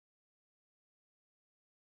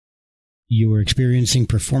You are experiencing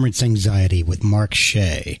performance anxiety with Mark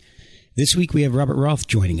Shea. This week we have Robert Roth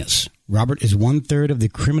joining us. Robert is 1/3 of the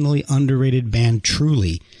criminally underrated band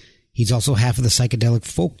Truly. He's also half of the psychedelic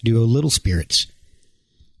folk duo Little Spirits.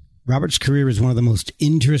 Robert's career is one of the most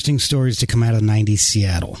interesting stories to come out of 90s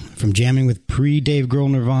Seattle. From jamming with pre-Dave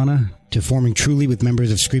Grohl Nirvana, to forming Truly with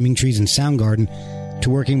members of Screaming Trees and Soundgarden, to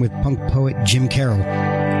working with punk poet Jim Carroll,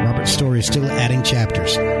 Robert's story is still adding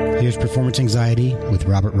chapters. Here's Performance Anxiety with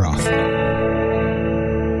Robert Roth.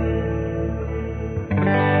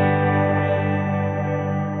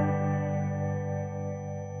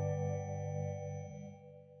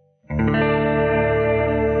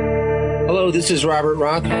 Hello, this is Robert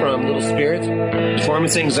Roth from Little Spirits.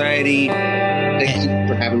 Performance Anxiety. Thank you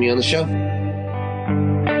for having me on the show.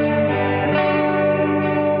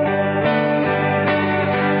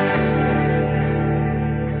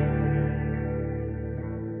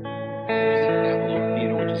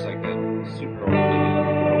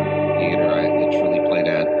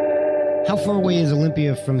 How far away is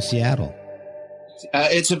Olympia from Seattle?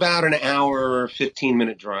 It's about an hour,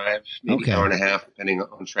 15-minute drive, maybe Okay. an hour and a half, depending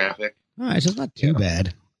on traffic. All right, so it's not too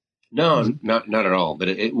bad. No, not at all.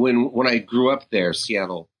 But when I grew up there,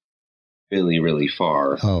 Seattle, really, really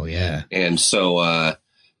far. Oh, yeah. And so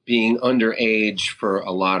being underage for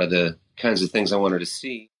a lot of the kinds of things I wanted to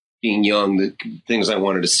see, being young, the things I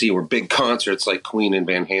wanted to see were big concerts like Queen and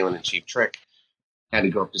Van Halen and Cheap Trick. Had to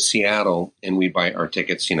go up to Seattle, and we'd buy our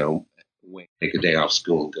tickets, take a day off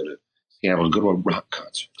school and go to Seattle to go to a rock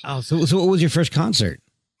concert. Oh, so what was your first concert?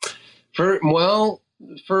 My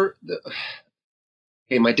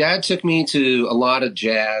dad took me to a lot of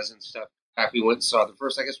jazz and stuff. In fact, we went and saw the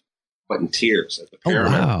first, went in tears at the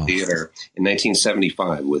Paramount Theater in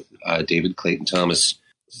 1975 with David Clayton Thomas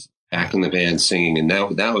back in the band singing, and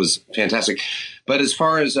that was fantastic. But as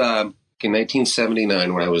far as in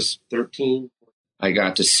 1979, when I was 13, I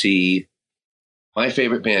got to see my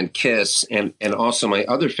favorite band, Kiss, and also my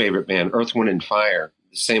other favorite band, Earth, Wind, and Fire,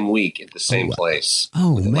 the same week at the same place.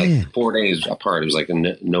 Oh, man. Like 4 days apart. It was like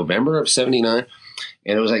in November of 79.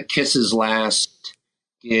 And it was like Kiss's last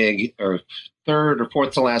gig, or third or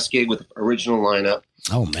fourth to last gig with the original lineup.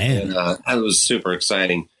 Oh, man. And that was super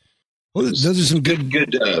exciting. Well, those are some good.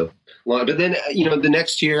 But then, the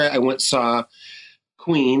next year I went and saw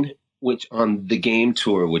Queen, which on the Game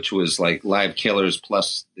tour, which was like Live Killers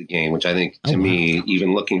plus the Game, which I think to me,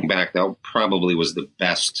 even looking back, that probably was the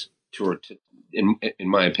best tour, in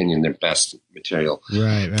my opinion, their best material.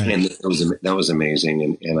 Right. And that was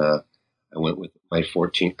amazing. And I went with my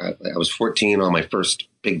 14. I was 14 on my first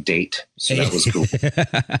big date, so that was cool.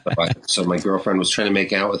 So my girlfriend was trying to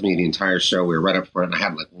make out with me the entire show. We were right up front. I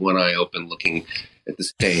had like one eye open, looking at the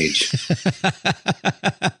stage.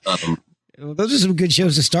 Well, those are some good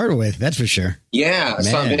shows to start with, that's for sure. Yeah, I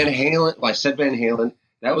saw Van Halen. Well, I said Van Halen.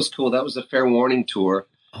 That was cool. That was the Fair Warning tour.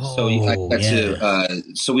 So I got to.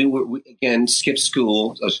 So we again skipped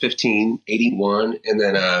school. I was 15, 81, and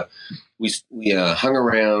then we hung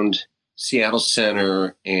around Seattle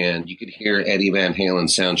Center, and you could hear Eddie Van Halen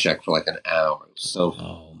sound check for like an hour.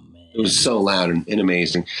 It was so loud and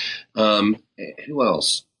amazing. Who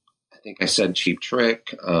else? I think I said Cheap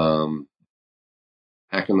Trick.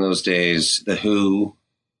 Back in those days, The Who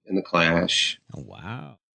and The Clash. Oh,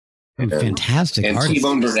 wow. Fantastic and artists.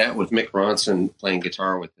 T-Bone Burnett with Mick Ronson playing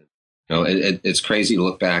guitar with him. It's crazy to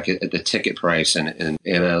look back at the ticket price. And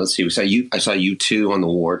let's see, I saw U2 on the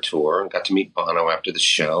War Tour and got to meet Bono after the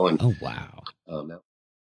show. And oh, wow.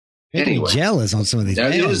 Anyway, jealous on some of these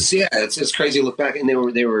bands. It's crazy to look back. And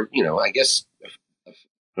they were I guess,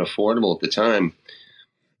 affordable at the time.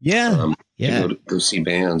 Yeah. To go see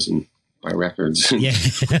bands and buy records. Yeah.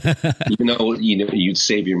 You'd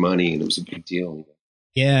save your money, and it was a big deal.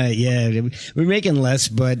 Yeah. We're making less,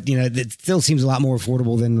 but it still seems a lot more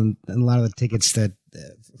affordable than a lot of the tickets that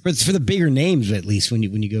for the bigger names, at least when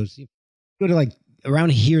you go to like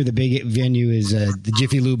around here, the big venue is the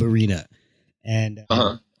Jiffy Lube Arena, and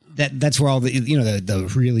that's where all the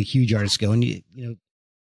the really huge artists go, and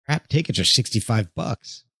crap tickets are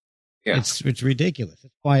 $65. Yeah, it's ridiculous.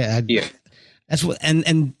 That's why that's what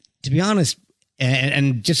and to be honest,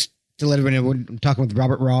 and just to let everybody know, I'm talking with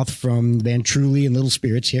Robert Roth from the band Truly and Little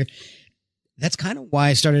Spirits here. That's kind of why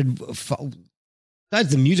I started,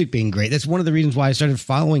 besides the music being great, that's one of the reasons why I started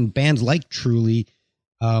following bands like Truly,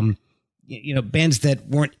 bands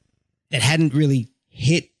that hadn't really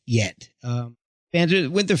hit yet. Bands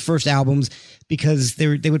with their first albums, because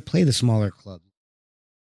they would play the smaller clubs.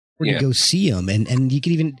 Or to go see them. And you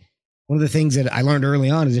can even... One of the things that I learned early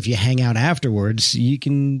on is if you hang out afterwards, you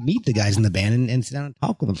can meet the guys in the band and sit down and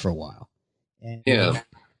talk with them for a while. And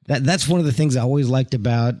that's one of the things I always liked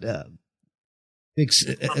about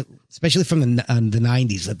especially from the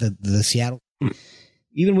 90s, the Seattle.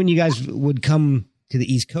 Even when you guys would come to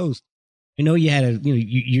the East Coast, I know you had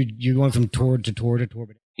you're going from tour to tour to tour.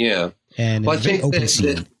 Yeah. And well, I think open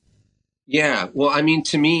scene. Yeah. Well, I mean,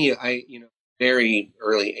 to me, very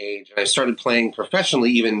early age, and I started playing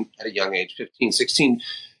professionally even at a young age, 15, 16.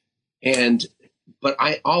 But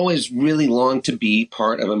I always really longed to be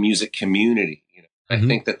part of a music community. I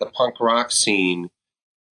think that the punk rock scene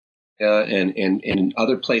and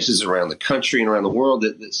other places around the country and around the world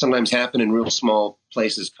that sometimes happen in real small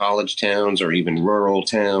places, college towns or even rural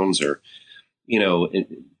towns, or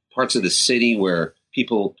in parts of the city where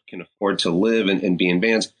people can afford to live and be in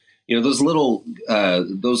bands. Those local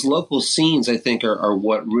scenes, I think, are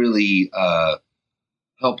what really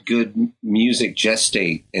help good music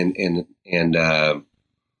gestate and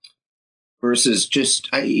versus just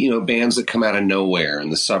bands that come out of nowhere in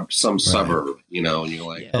the some suburb, and you're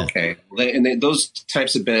like, okay, those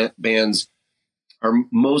types of bands are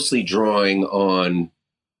mostly drawing on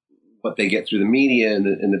what they get through the media, and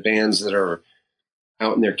the bands that are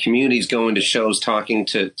out in their communities, going to shows, talking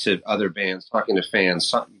to other bands, talking to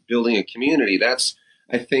fans, building a community.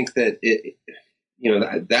 I think that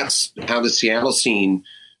that's how the Seattle scene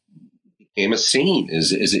became a scene.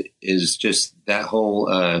 Is just that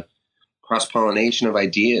whole cross-pollination of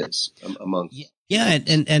ideas among. Yeah,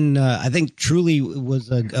 and I think Truly was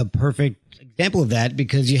a perfect example of that,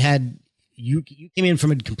 because you came in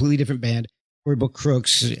from a completely different band, Storybook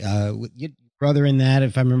Crooks, with your brother in that,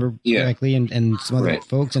 if I remember correctly, and some other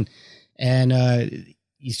folks, and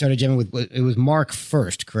you started jamming with, it was Mark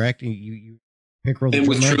first, correct? You pick roll. It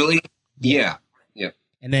was Truly, yeah.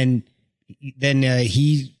 And then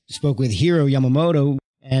he spoke with Hiro Yamamoto.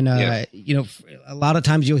 And, a lot of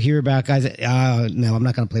times you'll hear about guys that, no, I'm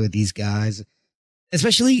not going to play with these guys,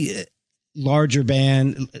 especially larger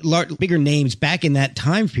bigger names back in that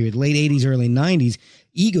time period, late 80s, early 90s.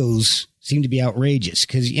 Egos seemed to be outrageous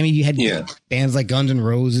because, you had bands like Guns N'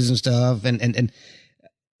 Roses and stuff. And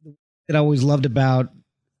that I always loved about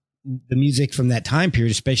the music from that time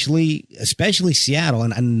period, especially Seattle.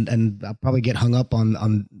 And I'll probably get hung up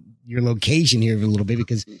on your location here a little bit,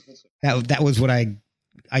 because that was what I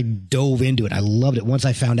dove into it. I loved it once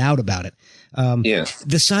I found out about it.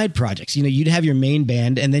 The side projects, you'd have your main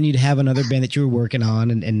band, and then you'd have another band that you were working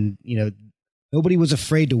on, and nobody was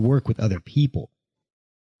afraid to work with other people.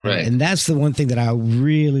 Right. And that's the one thing that I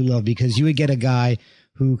really love, because you would get a guy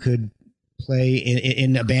who could play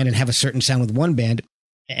in a band and have a certain sound with one band,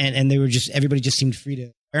 and everybody just seemed free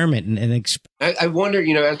to experiment and I wonder,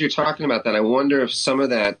 as you're talking about that, I wonder if some of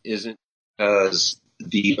that isn't because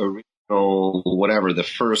the original, whatever, the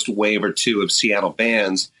first wave or two of Seattle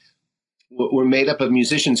bands were made up of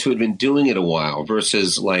musicians who had been doing it a while,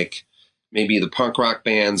 versus like maybe the punk rock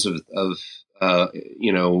bands of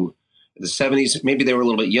the 70s. Maybe they were a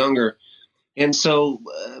little bit younger. And so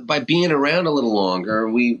by being around a little longer,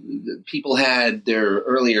 people had their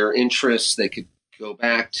earlier interests they could go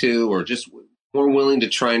back to, or just more willing to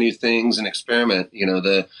try new things and experiment.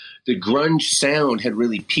 The grunge sound had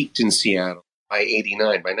really peaked in Seattle by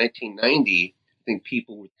 89. By 1990, I think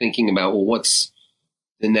people were thinking about, well, what's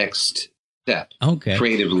the next step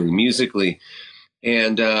creatively, musically?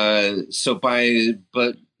 And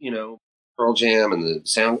Pearl Jam and the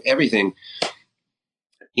sound, everything,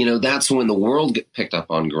 that's when the world picked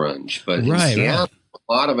up on grunge. But in Seattle,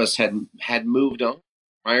 a lot of us had moved on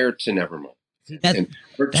prior to Nevermind.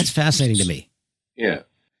 That's fascinating to me. Yeah.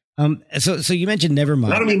 So you mentioned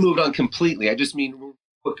Nevermind. I don't mean moved on completely. I just mean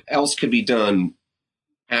what else could be done,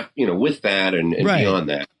 with that and beyond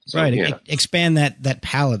that. So, expand that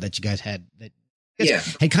palette that you guys had.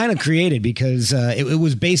 Had kind of created, because it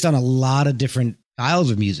was based on a lot of different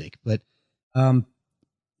styles of music. But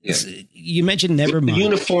you mentioned Nevermind. The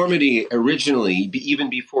uniformity originally, even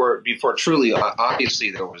before Truly,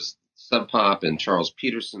 obviously there was Sub Pop and Charles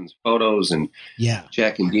Peterson's photos and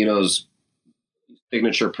Jack Endino's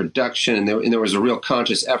signature production, and there was a real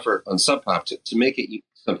conscious effort on Sub Pop to make it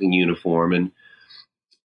something uniform. And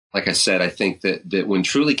like I said, I think that when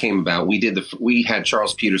Truly came about, we had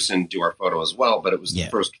Charles Peterson do our photo as well, but it was the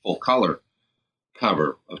first full color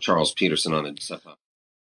cover of Charles Peterson on the Sub Pop.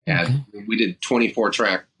 We did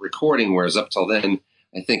 24-track recording, whereas up till then,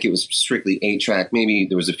 I think it was strictly 8-track. Maybe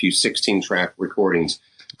there was a few 16-track recordings.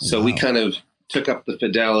 So we kind of took up the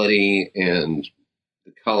fidelity and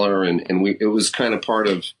the color, and it was kind of part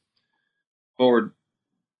of forward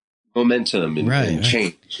momentum and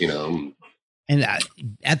change, And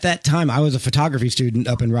at that time, I was a photography student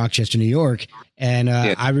up in Rochester, New York, and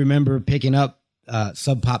I remember picking up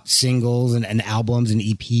Sub Pop singles and albums and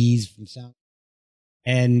EPs from Sound.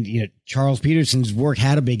 And, Charles Peterson's work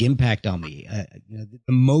had a big impact on me. The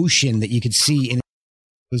emotion that you could see in it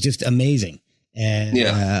was just amazing. And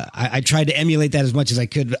I tried to emulate that as much as I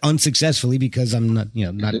could, unsuccessfully, because I'm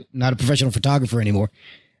not a professional photographer anymore.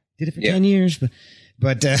 Did it for 10 years,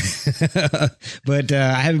 but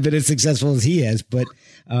I haven't been as successful as he has. But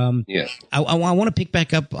I want to pick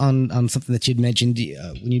back up on something that you'd mentioned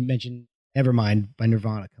when you mentioned Nevermind by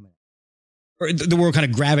Nirvana coming up, or the world kind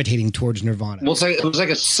of gravitating towards Nirvana. Well, it was like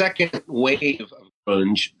a second wave of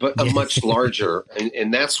grunge, but a much larger,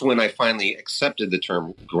 and that's when I finally accepted the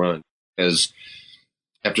term grunge, because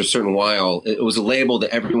after a certain while, it was a label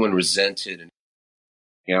that everyone resented. And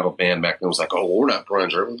Seattle band back then was like, "Oh, we're not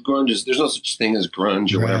grunge. Or grunge is, there's no such thing as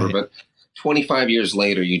grunge or whatever." But 25 years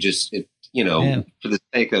later, you just, for the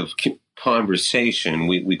sake of conversation,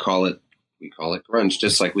 we call it grunge,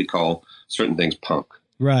 just like we call certain things punk.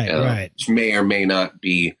 Right. Which may or may not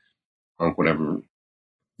be punk, whatever.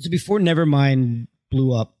 So before Nevermind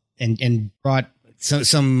blew up and brought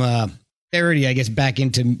some clarity, I guess, back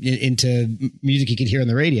into music you could hear on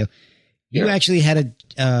the radio, you actually had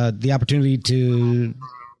the opportunity to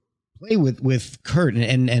play with Kurt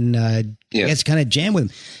and I guess kind of jam with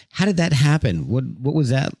him. How did that happen? What was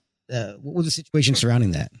that? What was the situation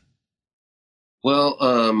surrounding that?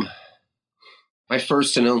 Well, my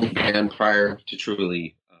first and only band prior to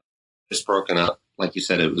Truly just broken up. Like you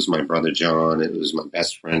said, it was my brother John. It was my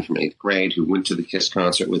best friend from 8th grade who went to the Kiss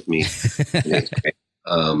concert with me in 8th grade.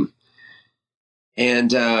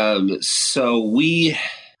 So we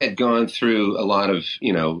had gone through a lot of,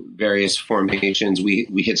 various formations.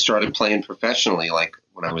 We had started playing professionally, like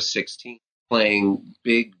when I was 16, playing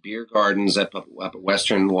big beer gardens up at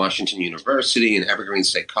Western Washington University and Evergreen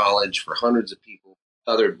State College for hundreds of people,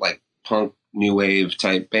 other like punk, new wave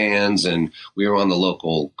type bands. And we were on the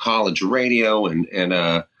local college radio and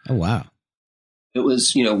oh, wow. It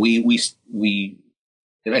was,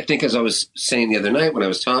 and I think, as I was saying the other night when I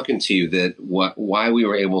was talking to you, that why we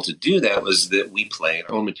were able to do that was that we played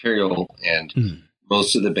our own material, and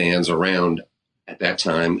most of the bands around at that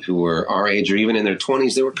time who were our age or even in their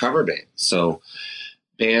 20s, they were cover bands. So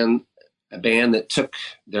a band that took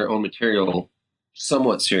their own material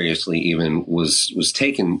somewhat seriously even was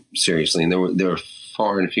taken seriously, and there were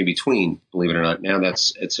far and few between, believe it or not. Now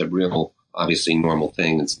it's a real, obviously, normal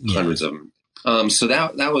thing. It's hundreds of them. So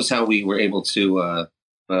that was how we were able to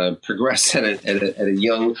progress at a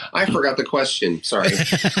young. I forgot the question. Sorry.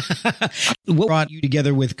 What brought you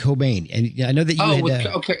together with Cobain? And I know that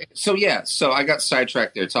you okay. So I got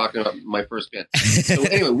sidetracked there talking about my first band. So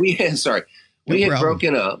anyway, we had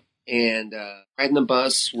broken up, and riding the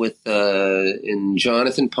bus with and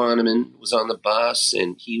Jonathan Poneman was on the bus,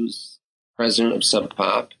 and he was president of Sub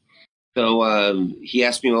Pop. So he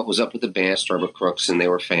asked me what was up with the band, Starbuck Crooks, and they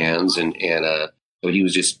were fans, and so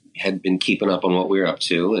he had been keeping up on what we were up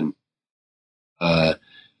to, and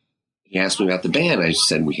he asked me about the band. I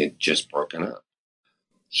said we had just broken up.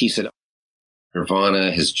 He said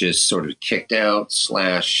Nirvana has just sort of kicked out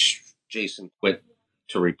 / Jason quit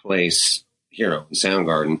to replace Hero and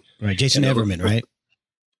Soundgarden. Right, Jason Everman, right?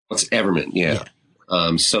 What's Everman? Yeah.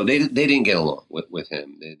 So they didn't get along with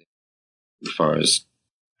him as far as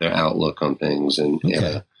their outlook on things, and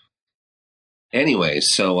anyway,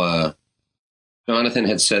 so. Jonathan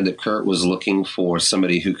had said that Kurt was looking for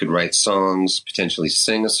somebody who could write songs, potentially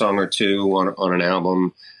sing a song or two on an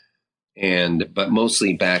album, but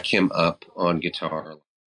mostly back him up on guitar.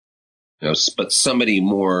 But somebody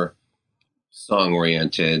more song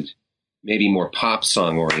oriented, maybe more pop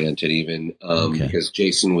song oriented, even because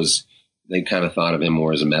Jason they kind of thought of him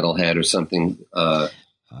more as a metalhead or something.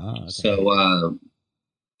 So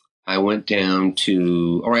I went down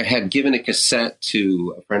I had given a cassette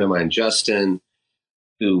to a friend of mine, Justin,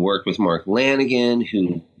 who worked with Mark Lanigan,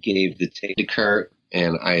 who gave the tape to Kurt.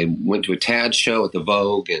 And I went to a Tad show at the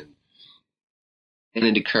Vogue and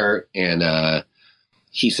into Kurt. And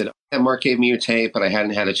he said, Mark gave me your tape, but I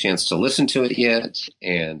hadn't had a chance to listen to it yet.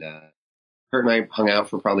 And Kurt and I hung out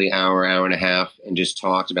for probably an hour and a half and just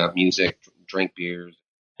talked about music, drank beers,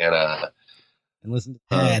 and listened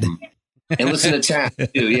to Tad. And listen to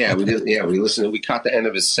Tad too. Yeah, we did. Yeah, we listened. We caught the end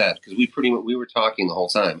of his set because we were talking the whole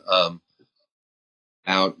time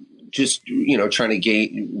about just trying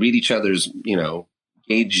to read each other's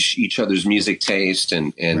gauge each other's music taste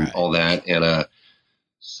and right. all that, and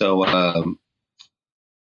so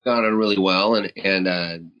got on really well.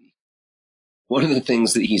 And one of the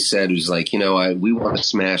things that he said was like, we want to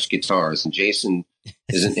smash guitars, and Jason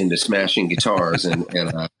isn't into smashing guitars, and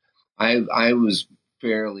I was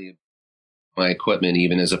fairly my equipment,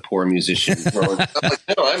 even as a poor musician.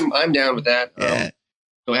 I'm down with that.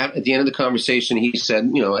 So at the end of the conversation, he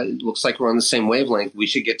said, it looks like we're on the same wavelength. We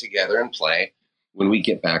should get together and play when we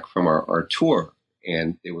get back from our tour.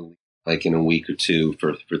 And they were like in a week or two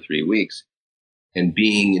for 3 weeks. And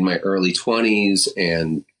being in my early 20s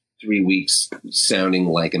and 3 weeks sounding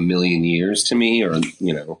like a million years to me, or, an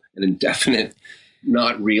indefinite,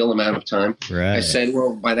 not real amount of time. Right. I said,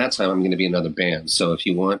 well, by that time, I'm going to be another band. So if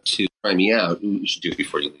you want to try me out, you should do it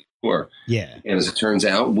before you leave. Yeah. And as it turns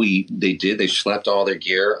out, they schlepped all their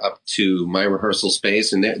gear up to my rehearsal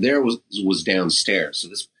space, and there was downstairs. So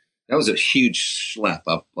that was a huge schlep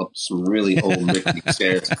up some really old rickety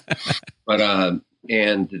stairs. But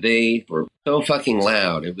and they were so fucking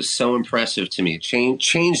loud. It was so impressive to me. It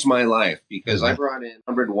changed my life because I brought in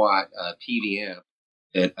 100-watt PV amp.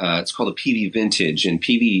 It's called a PV Vintage, and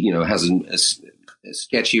PV has a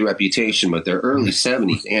sketchy reputation, but their early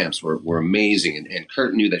 70s amps were amazing. And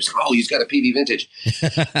Kurt knew that. He's got a PV Vintage.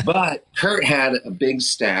 But Kurt had a big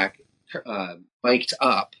stack mic'd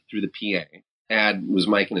up through the PA. Dad was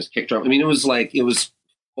micing his kick drum. I mean, it was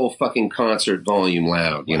full fucking concert volume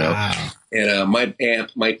loud, Wow. And my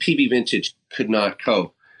PV Vintage could not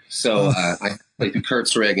cope. So I played through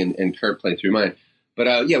Kurt's rig and Kurt played through mine.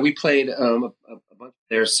 But we played a bunch of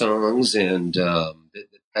their songs, and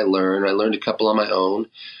I learned a couple on my own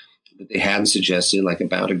that they hadn't suggested, like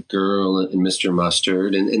About a Girl and Mr.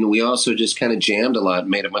 Mustard. And we also just kind of jammed a lot,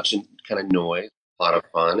 made a bunch of kind of noise, a lot of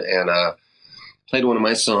fun. And played one of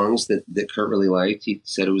my songs that Kurt really liked. He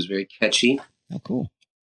said it was very catchy. Oh, cool.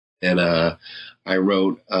 And I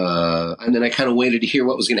wrote, and then I kind of waited to hear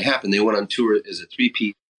what was going to happen. They went on tour as a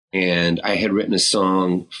 3-piece. And I had written a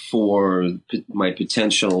song for my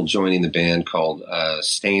potential joining the band called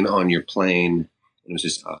Stain on Your Plane. It was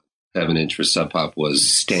just 7-inch for Sub Pop was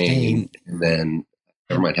Stain. And then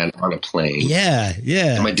Nevermind had On a Plane. Yeah,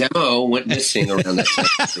 yeah. And my demo went missing around that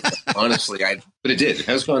time. Honestly, but it did. It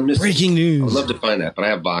has gone missing. Breaking news. I'd love to find that, but I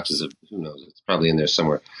have boxes of, who knows, it's probably in there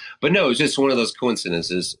somewhere. But no, it was just one of those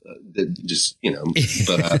coincidences that just,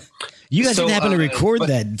 but. You guys didn't happen to record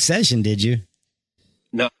that session, did you?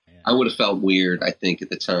 No. I would have felt weird, I think,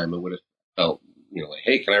 at the time. I would have felt, like,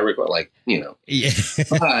 hey, can I record? Like, Yeah.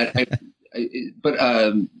 But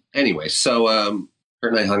anyway, so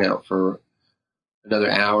Kurt and I hung out for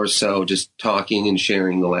another hour or so, just talking and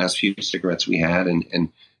sharing the last few cigarettes we had and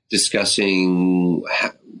discussing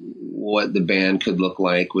what the band could look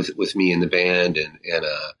like with me in the band. And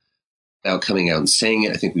without coming out and saying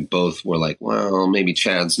it, I think we both were like, well, maybe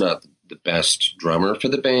Chad's not the best drummer for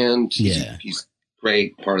the band. Yeah. He's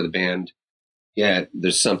great part of the band. Yeah,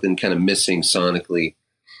 there's something kind of missing sonically.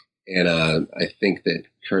 And I think that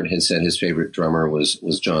Kurt had said his favorite drummer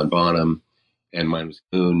was John Bonham, and mine was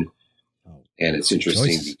Moon. And it's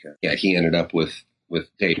interesting because he ended up with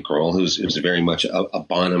Dave Grohl, who's very much a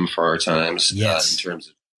Bonham for our times. Yes. In terms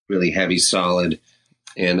of really heavy, solid,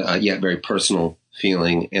 and yet very personal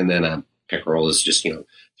feeling. And then Pickerel is just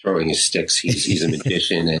throwing his sticks. He's a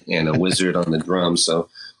magician and a wizard on the drums. So.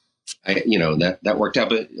 That worked out,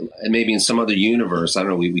 but maybe in some other universe, I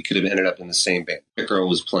don't know, we could have ended up in the same band. Pickerel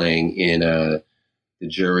was playing in the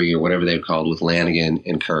Jury or whatever they were called with Lanigan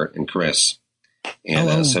and Kurt and Chris.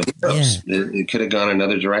 And so it could have gone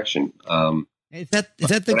another direction. Is that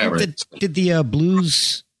the group that did the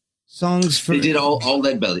blues songs for? They did all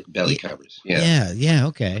Lead Belly covers. Yeah,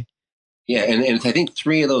 okay. Yeah, and I think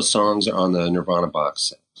 3 of those songs are on the Nirvana box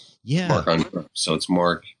set. Yeah. Mark on, so it's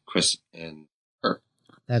Mark, Chris, and Kurt.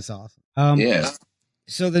 That's awesome. Yeah.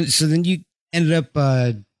 So then you ended up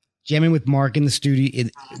jamming with Mark in the studio.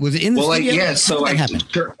 Was it in the studio? Yeah. So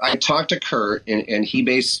I talked to Kurt, and he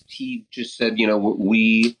just said,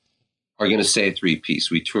 we are going to say a 3-piece.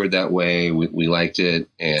 We toured that way. We liked it,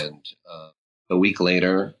 and a week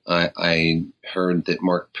later, I heard that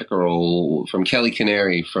Mark Pickerel from Kelly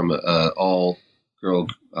Canary from all girl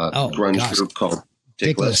grunge group called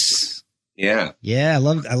Dickless. Yeah. Yeah, I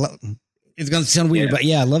love. It's going to sound weird, but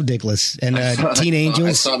I love Dickless and Teen Angels.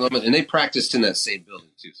 I saw them, and they practiced in that same building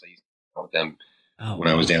too. So I used to go with them when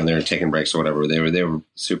I was down there taking breaks or whatever. They were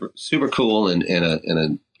super cool and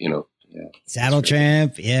Saddle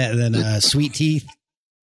Tramp, and then Sweet Teeth.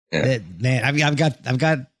 Yeah. Man, I've got.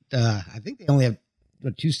 I think they only have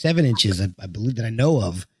 2 7-inches, I believe, that I know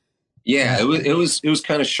of. Yeah, it was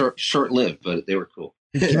kind of short lived, but they were cool.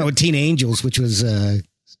 It came out with Teen Angels, which was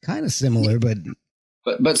kind of similar, but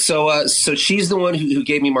so she's the one who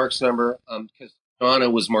gave me Mark's number because Donna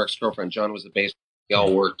was Mark's girlfriend. John was the bass. We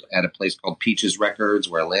all worked at a place called Peaches Records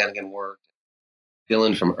where Lanigan worked.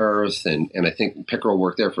 Dylan from Earth, and I think Pickerel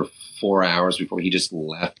worked there for 4 hours before he just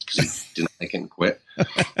left because he didn't like it and quit.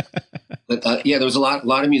 But there was a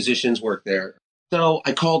lot of musicians worked there. So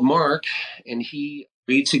I called Mark, and he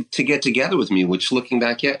agreed to get together with me, which looking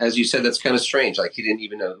back, yeah, as you said, that's kind of strange. Like he didn't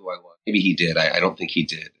even know who I was. Maybe he did. I don't think he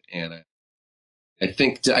did. And I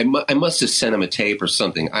think I must have sent him a tape or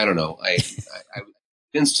something. I don't know. I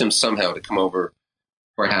convinced him somehow to come over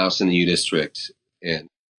to our house in the U District and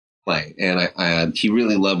play. And he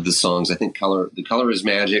really loved the songs. I think The Color Is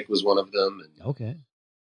Magic was one of them. And okay.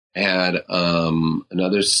 had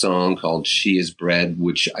another song called She Is Bread,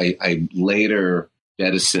 which I later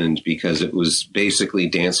jettisoned because it was basically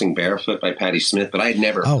Dancing Barefoot by Patti Smith, but I had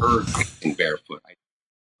never heard Dancing Barefoot. I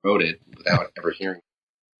wrote it without ever hearing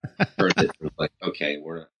it. Heard it. I was like, okay,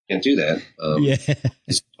 can't do that.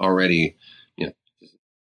 It's already,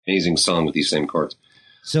 amazing song with these same chords.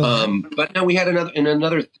 So, but no, we had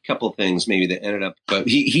another couple of things maybe that ended up, but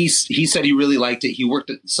he said he really liked it. He worked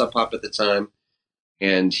at Sub Pop at the time.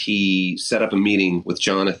 And he set up a meeting with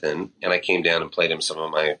Jonathan, and I came down and played him some of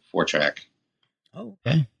my 4-track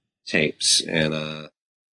tapes. And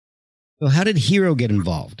so how did Hero get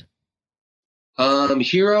involved?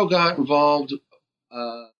 Hero got involved.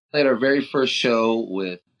 Played our very first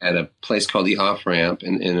show at a place called the Off Ramp,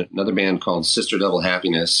 and another band called Sister Double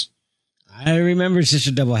Happiness. I remember Sister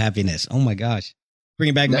Double Happiness. Oh my gosh,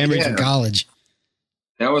 bringing back memories from college.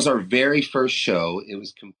 That was our very first show. It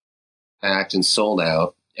was packed and sold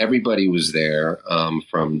out. Everybody was there,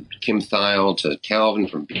 from Kim Thiel to Calvin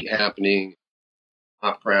from Beat Happening,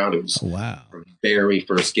 Pop Crowd. It was our very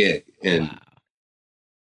first gig, and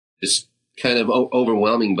just kind of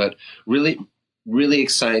overwhelming, but really, really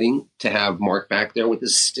exciting to have Mark back there with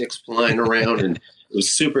his sticks flying around, and it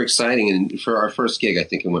was super exciting. And for our first gig, I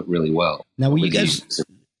think it went really well. Now, were you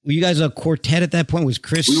guys a quartet at that point? Was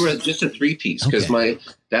Chris? We were just a 3-piece because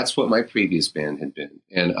that's what my previous band had been.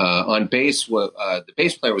 And on bass, the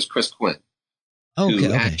bass player was Chris Quinn,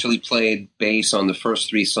 who actually played bass on the first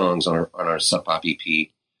 3 songs on our Sub Pop EP.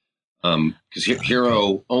 Because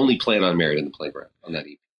Hero only played on Married in the Playground on that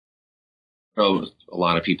EP. Oh, a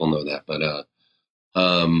lot of people know that, but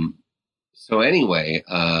so anyway,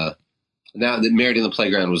 now that Married in the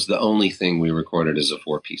Playground was the only thing we recorded as a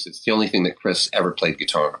 4-piece. It's the only thing that Chris ever played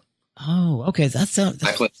guitar on. Oh, okay. I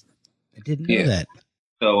didn't know that.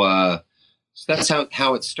 So that's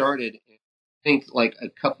how it started. I think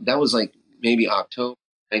that was maybe October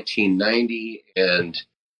 1990. And,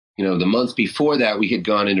 the month before that, we had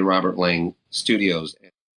gone into Robert Lang Studios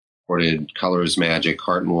and recorded Color Is Magic,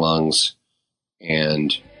 Heart and Lungs,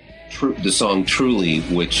 and the song Truly,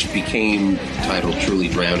 which became titled Truly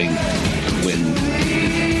Drowning when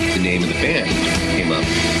the name of the band came up.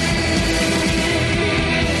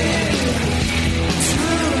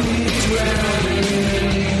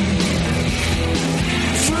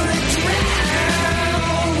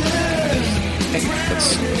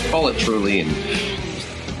 Let's call it Truly, and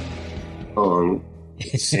song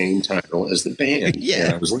the same title as the band.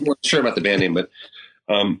 Yeah. I was not sure about the band name, but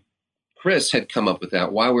Chris had come up with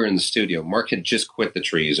that while we were in the studio. Mark had just quit the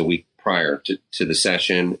Trees a week prior to the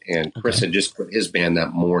session, and Chris had just quit his band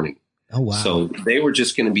that morning. Oh, wow. So they were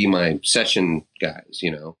just going to be my session guys,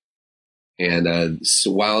 And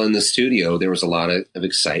so while in the studio, there was a lot of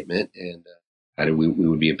excitement, and we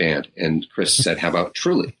would be a band. And Chris said, how about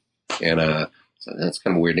Truly? And so that's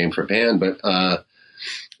kind of a weird name for a band. But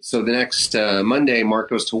so the next Monday, Mark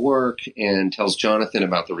goes to work and tells Jonathan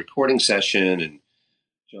about the recording session,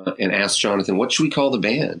 and asks Jonathan, what should we call the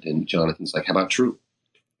band? And Jonathan's like, how about True?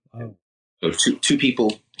 Oh. So two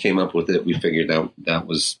people came up with it. We figured out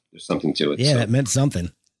there's something to it. Yeah, so. that meant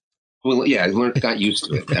something. Well, yeah, we got used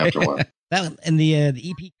to it after a while. And the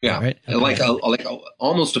EP, yeah, right? Okay. Like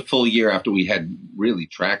almost a full year after we had really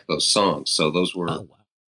tracked those songs. So those were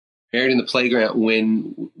Married in the Playground.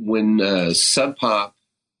 When Sub Pop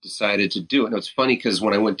decided to do it. And it's funny because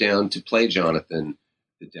when I went down to play Jonathan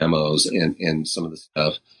the demos and some of the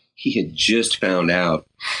stuff, he had just found out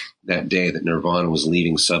that day that Nirvana was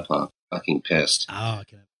leaving Sub Pop. Fucking pissed. Oh,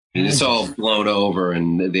 okay. And it's all blown over,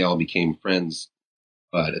 and they all became friends.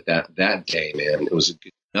 But at that day, man, it was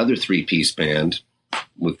another 3-piece band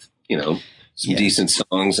with some decent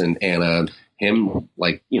songs, and him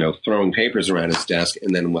throwing papers around his desk.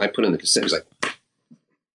 And then when I put in the cassette,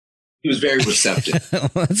 he was very receptive.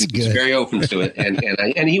 That's good. He was very open to it,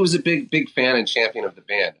 and he was a big fan and champion of the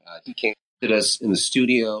band. He came to us in the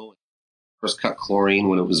studio, first cut Chlorine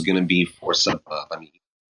when it was going to be for Sub Pop. I mean,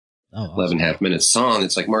 11.5-minute song.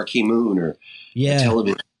 It's like Marquee Moon or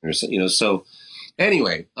Television or so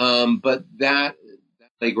anyway, but that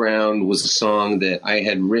Playground was a song that I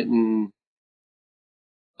had written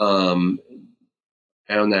around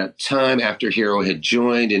that time after Hero had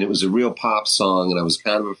joined, and it was a real pop song, and I was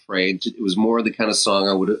kind of afraid. It was more the kind of song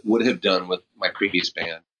I would have done with my previous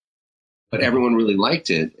band. but everyone really liked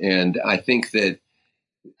it. And I think that,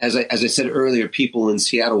 as I said earlier, people in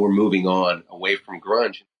Seattle were moving on away from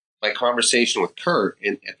grunge. My conversation with Kurt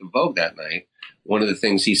at the Vogue that night, one of the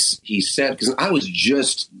things he said, because I was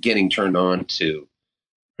just getting turned on to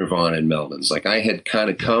Nirvana and Melvins. Like, I had kind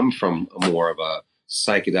of come from more of a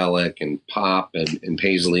psychedelic and pop and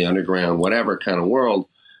Paisley Underground, whatever kind of world,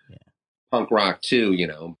 punk rock too,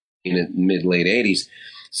 in the mid-late 80s.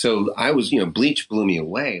 So I was, Bleach blew me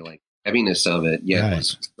away, like heaviness of it. Yeah, right. It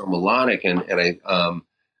was so melodic. And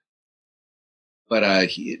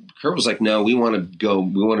Kurt was like, no, we want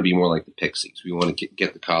to be more like the Pixies. We want to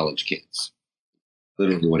get the college kids.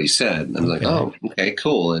 Literally what he said. And I was like, oh, okay,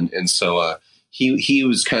 cool. And so he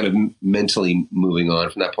was kind of mentally moving on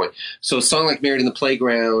from that point. So a song like Married in the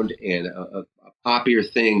Playground and a poppier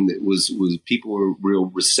thing that was people were real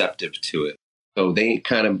receptive to it. So they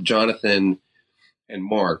kind of, Jonathan and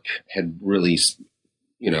Mark had really,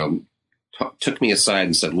 took me aside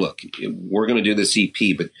and said, look, we're going to do this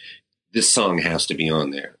EP, but this song has to be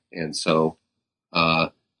on there. And so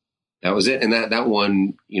that was it. And that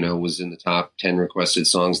one, was in the top 10 requested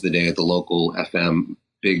songs of the day at the local FM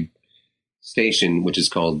big station, which is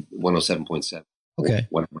called 107.7. Okay.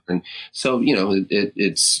 Whatever. And so,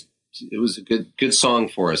 it was a good song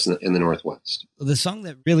for us in the Northwest. Well, the song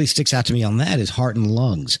that really sticks out to me on that is Heart and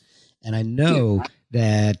Lungs. And I know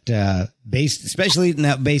that especially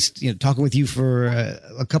now talking with you for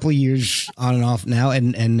a couple of years on and off now,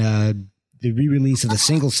 and the re-release of the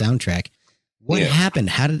single soundtrack. What happened?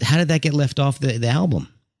 How did that get left off the album?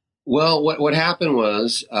 Well, what happened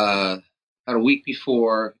was about a week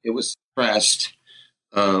before it was pressed,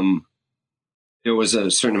 there was a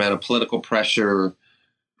certain amount of political pressure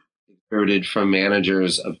exerted from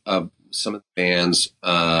managers of some of the bands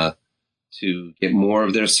to get more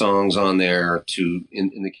of their songs on there.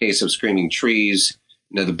 In the case of Screaming Trees,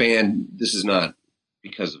 the band, this is not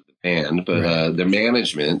because of the band, but their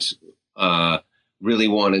management really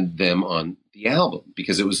wanted them on the album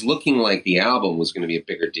because it was looking like the album was going to be a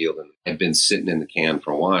bigger deal than had been sitting in the can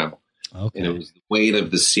for a while. Okay. And it was the weight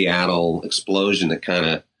of the Seattle explosion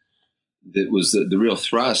that was the real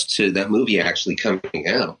thrust to that movie actually coming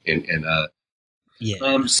out.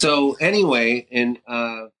 So anyway, and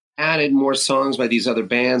added more songs by these other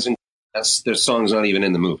bands, and their song's not even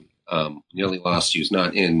in the movie. Nearly Lost You's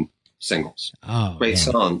not in singles. Oh, great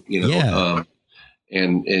song, Yeah.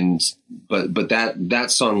 But that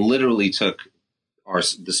song literally took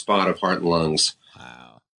the spot of Heart and Lungs.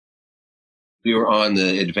 Wow. We were on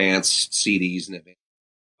the advanced CDs and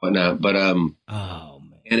whatnot, but oh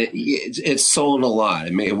man, and it sold a lot.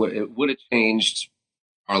 It would have changed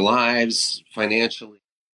our lives financially,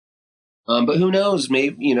 but who knows?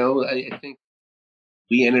 Maybe I think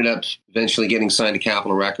we ended up eventually getting signed to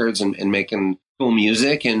Capitol Records and making cool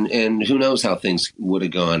music, and who knows how things would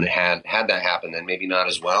have gone had that happened, and maybe not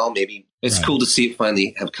as well. Maybe it's cool to see it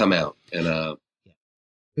finally have come out. And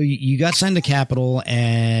so you got signed to Capitol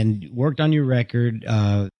and worked on your record.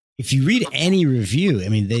 If you read any review, I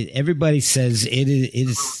mean, everybody says it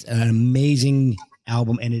is an amazing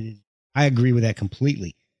album, and I agree with that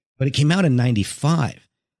completely. But it came out in '95.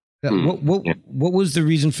 What was the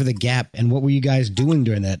reason for the gap, and what were you guys doing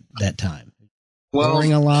during that time?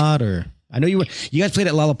 Touring a lot, or I know you guys played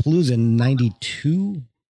at Lollapalooza in '92.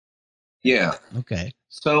 Yeah. Okay.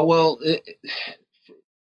 So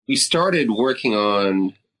we started working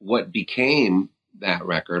on what became that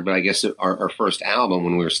record, but I guess our first album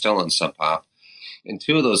when we were still on Sub Pop, and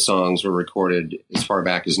two of those songs were recorded as far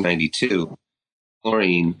back as '92.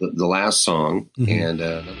 Chlorine, the last song, and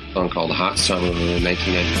a song called Hot Summer in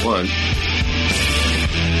 1991.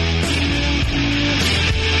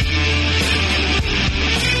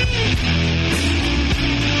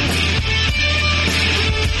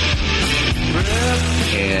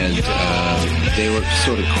 And they were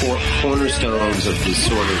sort of cornerstones of the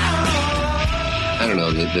sort of, I don't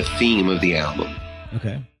know, the theme of the album.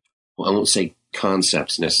 Okay. Well, I won't say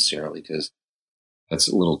concepts necessarily because that's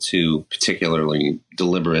a little too particularly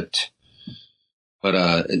deliberate,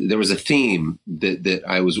 but there was a theme that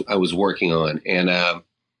I was working on, and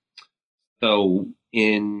so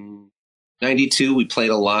in '92 we played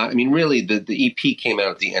a lot. I mean, really, the EP came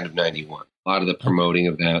out at the end of '91. A lot of the promoting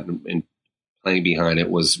of that and playing behind it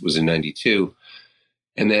was in '92,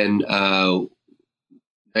 and then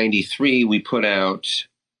 '93 we put out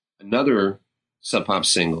another Sub Pop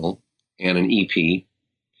single and an EP.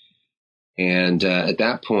 And at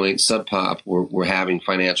that point, Sub Pop were having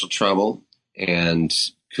financial trouble and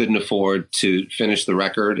couldn't afford to finish the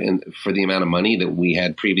record and for the amount of money that we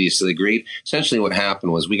had previously agreed. Essentially what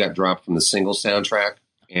happened was we got dropped from the single soundtrack,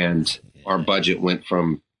 and our budget went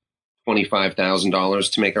from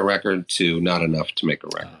 $25,000 to make a record to not enough to make a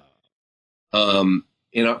record.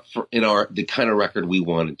 The kind of record we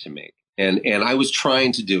wanted to make. And I was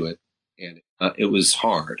trying to do it, and it was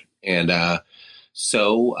hard. And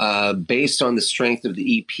so based on the strength of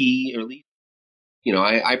the EP, or at least,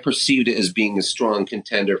 I perceived it as being a strong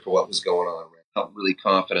contender for what was going on. I felt really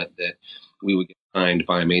confident that we would get signed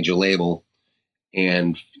by a major label,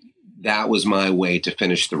 and that was my way to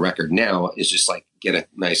finish the record. Now is just like get a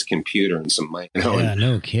nice computer and some mic. Yeah,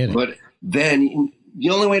 no kidding. But then the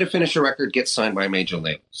only way to finish a record, get signed by a major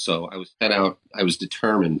label. So I was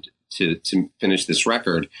determined to finish this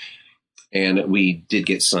record, and we did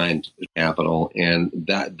get signed to Capitol, and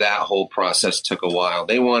that whole process took a while.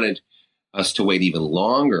 They wanted us to wait even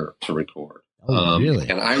longer to record. Oh, really?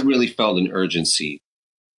 And I really felt an urgency.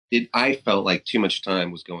 I felt like too much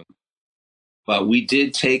time was going. But we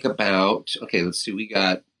did take we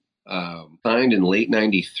got signed in late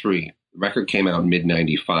 93. The record came out in mid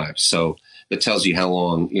 95. So that tells you how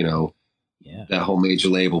long, that whole major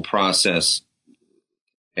label process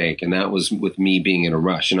take. And that was with me being in a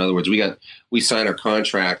rush. In other words, we signed our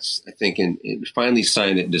contracts, I think, and finally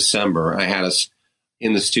signed it in December. I had us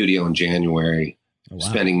in the studio in January,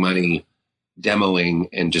 spending money, demoing,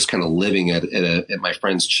 and just kind of living at my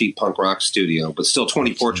friend's cheap punk rock studio, but still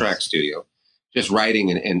 24-track studio, just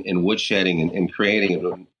writing and woodshedding and creating it.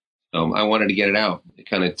 I wanted to get it out.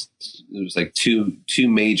 It was like two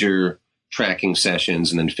major tracking sessions,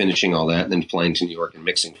 and then finishing all that, and then flying to New York and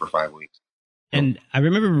mixing for 5 weeks. And I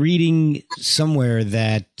remember reading somewhere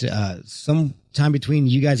that sometime between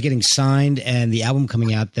you guys getting signed and the album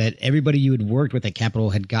coming out, that everybody you had worked with at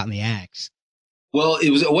Capitol had gotten the axe. Well,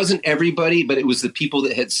 it wasn't everybody, but it was the people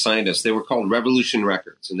that had signed us. They were called Revolution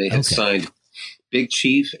Records, and they had signed Big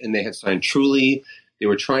Chief, and they had signed Truly. They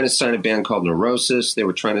were trying to sign a band called Neurosis. They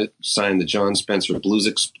were trying to sign the John Spencer Blues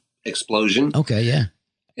Explosion. Okay, yeah.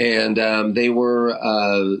 And they were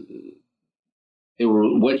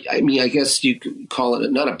I guess you could call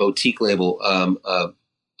it not a boutique label, a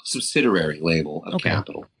subsidiary label of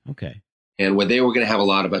Capitol. Okay. And where they were going to have a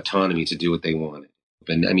lot of autonomy to do what they wanted.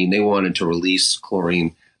 And I mean, they wanted to release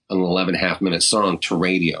Chlorine, an 11.5-minute song, to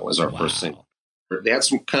radio as our first single. They had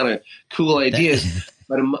some kind of cool ideas,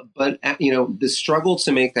 but the struggle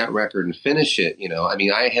to make that record and finish it,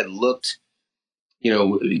 I had looked,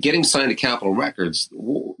 getting signed to Capitol Records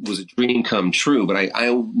was a dream come true, but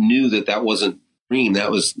I knew that wasn't dream. That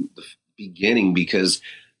was the beginning, because,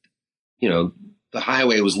 the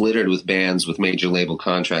highway was littered with bands with major label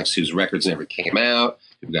contracts whose records never came out,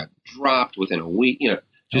 who got dropped within a week.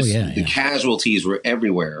 The casualties were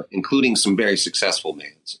everywhere, including some very successful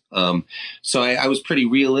bands. So I was pretty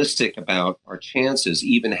realistic about our chances,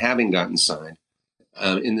 even having gotten signed.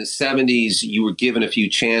 In the 70s, you were given a few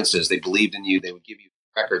chances. They believed in you. They would give you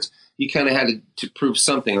records. You kind of had to prove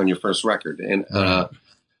something on your first record. And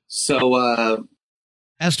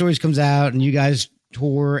As Stories comes out and you guys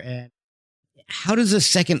tour, and how does the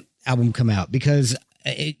second album come out? Because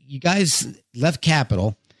you guys left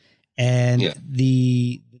Capitol, and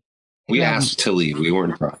we asked to leave. We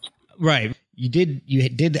weren't proud. Right. You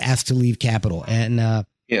did ask to leave Capitol, and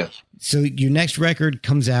so your next record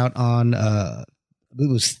comes out on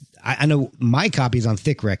I know my copy's on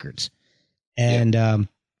Thick Records, and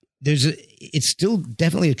it's still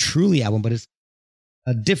definitely a Truly album, but it's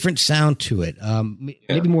a different sound to it.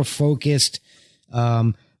 Maybe more focused.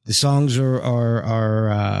 The songs are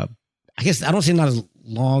I guess I don't say not as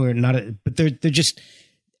long or not, but they're just,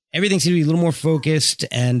 everything seems to be a little more focused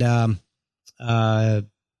and a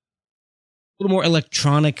little more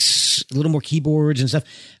electronics, a little more keyboards and stuff.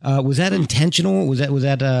 Was that intentional? Was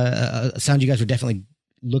that a sound you guys were definitely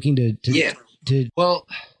looking to? Well,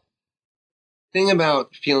 thing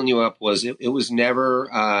about Feeling You Up was it was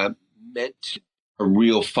never meant a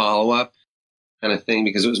real follow-up kind of thing,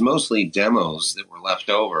 because it was mostly demos that were left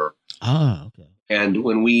over. Ah, okay. And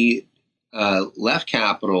when we left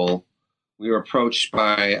Capitol, we were approached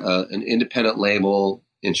by an independent label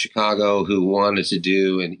in Chicago who wanted to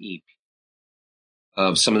do an EP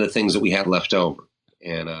of some of the things that we had left over.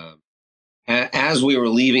 And as we were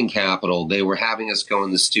leaving Capitol, they were having us go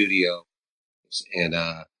in the studio, and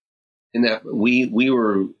in that we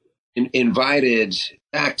were invited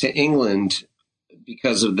back to England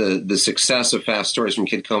because of the success of Fast Stories from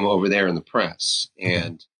Kid Coma over there in the press.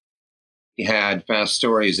 And we had Fast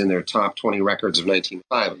Stories in their top 20 records of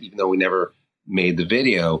 1995, even though we never made the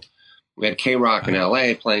video. We had K-Rock in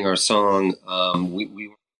LA playing our song.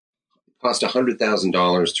 It cost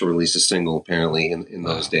 $100,000 to release a single, apparently, in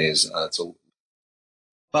those days.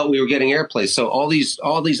 But we were getting airplay. So all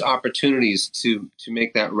these opportunities to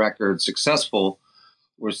make that record successful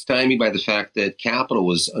were stymied by the fact that Capitol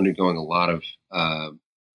was undergoing a lot of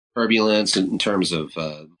turbulence in terms of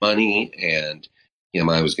money, and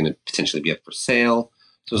EMI was going to potentially be up for sale.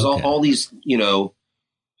 So it was all these,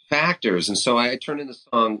 factors. And so I turned in the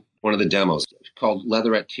song, one of the demos, called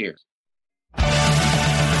Leatherette Tears.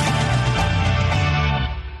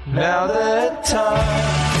 Now that time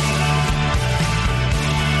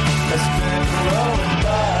has been rolling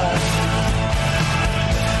by,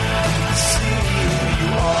 see who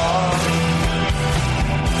you are.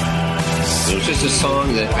 It was just a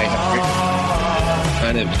song that I have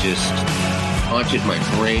kind of just haunted my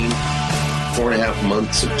brain. 4.5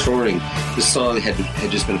 months of touring. This song had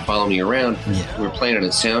just been following me around. Yeah. We were playing it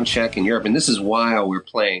at Soundcheck in Europe, and this is while we were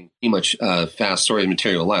playing pretty much Fast Stories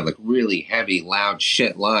material live, like really heavy, loud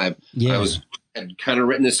shit live. Yeah. Had kind of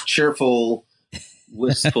written this cheerful,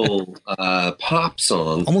 wistful pop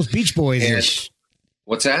song. Almost Beach Boys-ish.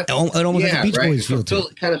 What's that? It almost like a Beach Boys feel to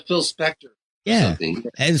it. Kind of Phil Spector. Yeah. Something.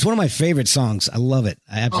 And it's one of my favorite songs. I love it.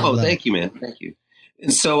 I absolutely love thank you, man. Thank you.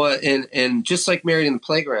 And so, and just like Married in the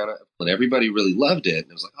Playground, everybody really loved it. And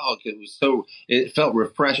it was like, it felt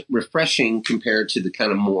refreshing compared to the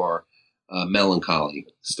kind of more melancholy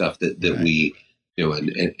stuff that we do,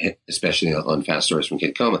 and especially on Fast Stories from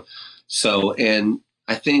Kid Coma. So, and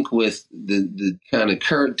I think with the kind of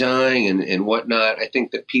Kurt dying and whatnot, I think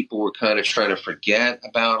that people were kind of trying to forget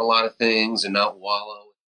about a lot of things and not wallowing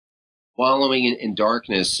in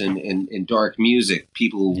darkness and dark music.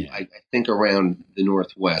 People, I think around the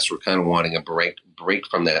Northwest were kind of wanting a break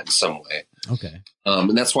from that in some way. Okay.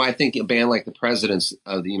 And that's why I think a band like the Presidents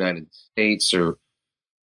of the United States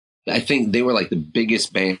I think they were like the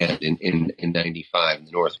biggest band in 95 in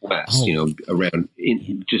the Northwest, around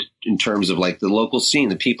just in terms of like the local scene,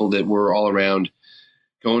 the people that were all around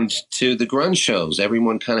going to the grunge shows.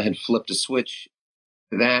 Everyone kind of had flipped a switch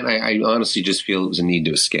to that. I honestly just feel it was a need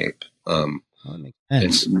to escape. That makes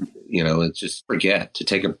sense. It's just to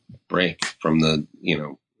take a break from the,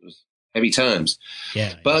 it was heavy times.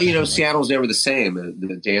 Yeah. But, Seattle's never the same.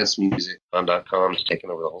 The dance music on.com is taking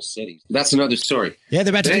over the whole city. That's another story. Yeah,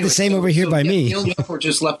 they're about to do the same over here by me. Neil Young were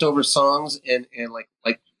just leftover songs and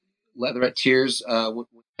like Leatherette Tears. When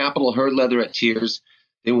Capitol heard Leatherette Tears,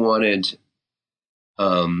 they wanted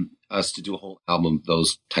us to do a whole album of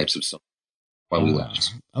those types of songs while we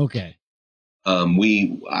left. Okay.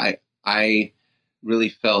 I really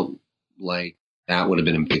felt like that would have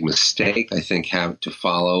been a big mistake. I think have to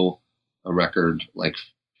follow a record like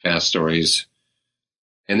Fast Stories.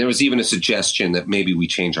 And there was even a suggestion that maybe we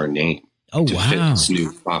change our name to fit this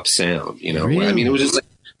new pop sound, Really? I mean, it was just like,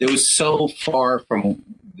 it was so far from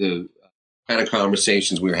the kind of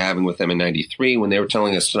conversations we were having with them in 93 when they were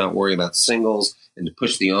telling us to not worry about singles and to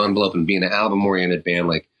push the envelope and be an album-oriented band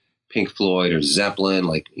like Pink Floyd or Zeppelin,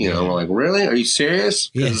 we're like, really? Are you serious?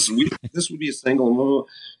 Because this would be a single.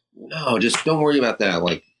 No, just don't worry about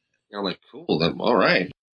that. Cool, then all right.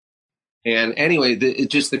 And anyway,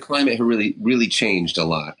 the climate had really, really changed a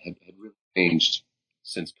lot. Had really changed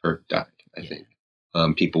since Kurt died, I think.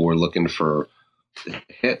 People were looking for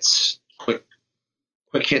hits, quick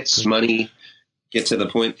hits, money, get to the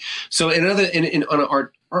point. So on an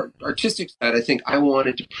artistic side, I think I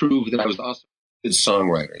wanted to prove that I was also good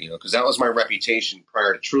songwriter, because that was my reputation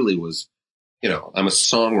prior to Truly was, I'm a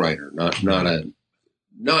songwriter,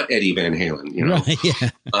 not Eddie Van Halen, Right, yeah.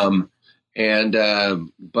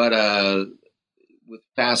 But with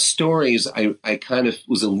Fast Stories, I kind of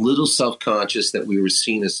was a little self-conscious that we were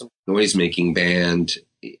seen as some noise-making band.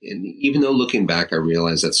 And even though looking back, I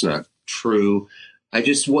realized that's not true. I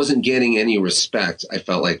just wasn't getting any respect. I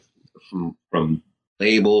felt like from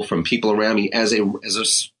label, from people around me as a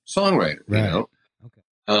songwriter, right. Okay.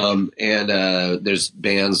 There's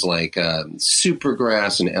bands like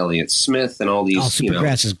Supergrass and Elliott Smith and all these. Oh,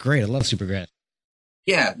 Supergrass is great. I love Supergrass.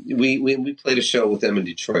 Yeah, we played a show with them in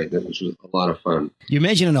Detroit, which was a lot of fun. You're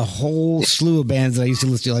mentioning a whole slew of bands that I used to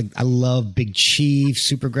listen to. Like I love Big Chief,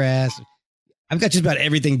 Supergrass. I've got just about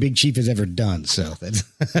everything Big Chief has ever done. So that's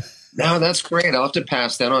no, that's great. I'll have to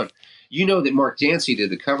pass that on. You know that Mark Dancy did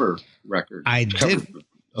the cover record. I did.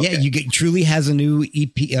 Okay. Yeah, Truly has a new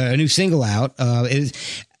EP, a new single out. And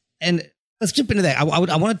let's jump into that. I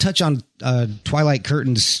want to touch on Twilight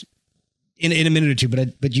Curtains in a minute or two,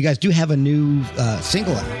 but you guys do have a new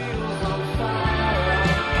single out.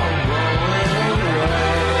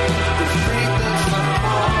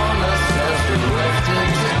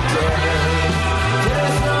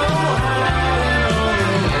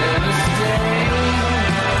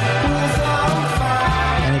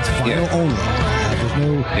 And it's vinyl only. There's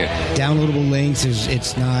no downloadable links.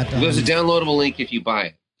 It's not. There's a downloadable link if you buy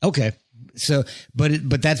it. Okay. So,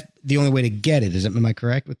 but that's the only way to get it. Am I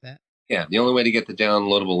correct with that? Yeah, the only way to get the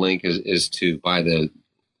downloadable link is to buy the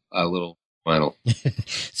little vinyl.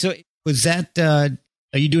 So was that,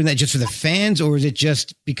 are you doing that just for the fans, or is it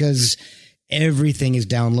just because everything is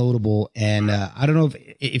downloadable? And I don't know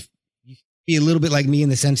if you be a little bit like me in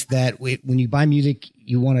the sense that when you buy music,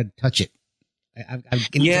 you want to touch it.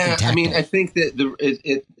 Yeah, I mean, I think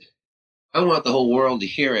that I want the whole world to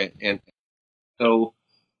hear it. And so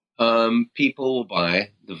people will buy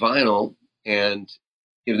the vinyl and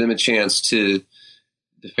give them a chance the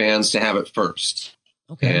fans to have it first.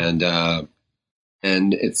 Okay.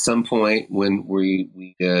 And at some point when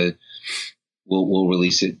we'll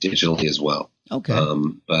release it digitally as well. Okay.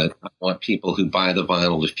 But I want people who buy the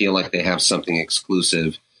vinyl to feel like they have something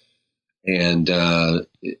exclusive and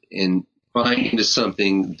buying into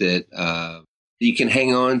something that you can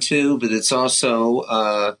hang on to, but it's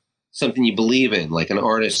also something you believe in, like an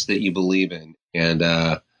artist that you believe in. And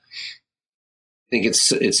I think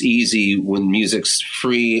it's easy when music's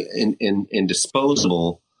free and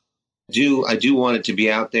disposable. I do want it to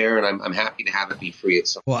be out there, and I'm happy to have it be free at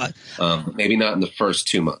some point. Maybe not in the first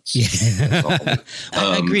 2 months. Yeah.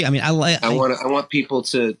 I agree. I mean, I want people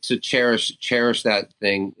to cherish that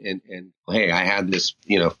thing. And hey, I had this,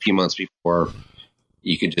 a few months before.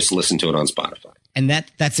 You could just listen to it on Spotify. And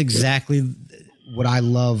that's exactly what I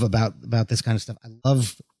love about this kind of stuff. I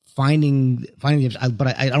love finding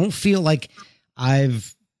but I don't feel like I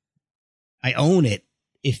own it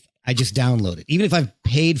if I just download it. Even if I've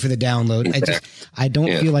paid for the download, I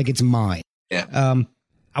don't feel like it's mine. Yeah.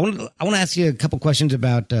 I want to ask you a couple questions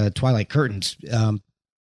about Twilight Curtains. How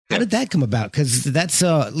did that come about? Because that's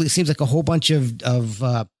it seems like a whole bunch of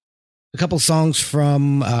a couple songs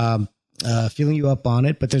from Feeling You Up on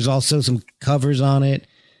it, but there's also some covers on it,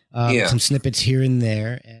 some snippets here and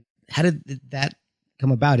there. And how did that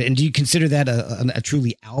come about? And do you consider that a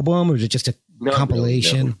truly album, or is it just a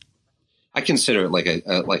compilation? No. I consider it like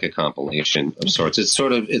a compilation of sorts. It's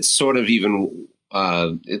sort of even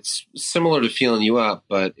it's similar to Feeling You Up,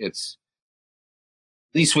 but it's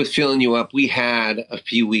at least with Feeling You Up, we had a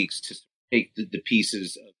few weeks to take the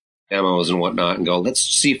pieces of demos and whatnot and go, let's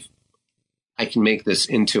see if I can make this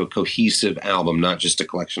into a cohesive album, not just a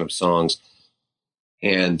collection of songs.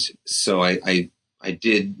 And so I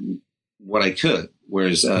did what I could.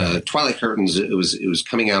 Whereas Twilight Curtains, it was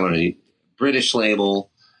coming out on a British label.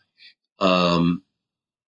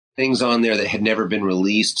 Things on there that had never been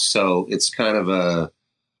released, so it's kind of a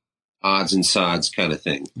odds and sods kind of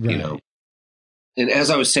thing, right. And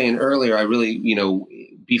as I was saying earlier, I really,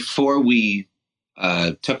 before we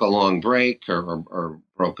took a long break or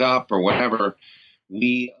broke up or whatever,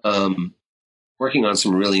 we working on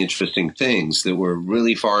some really interesting things that were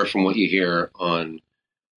really far from what you hear on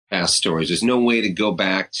Fast Stories. There's no way to go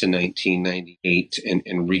back to 1998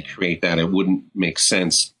 and recreate that. It wouldn't make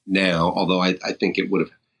sense now, although I think it would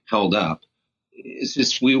have held up. It's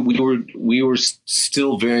just we were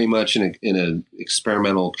still very much in an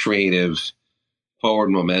experimental, creative, forward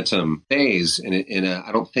momentum phase, and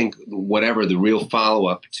I don't think whatever the real follow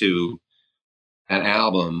up to that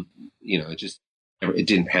album, it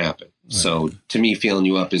didn't happen. Right. So to me, Feeling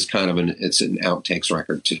You Up is kind of an outtakes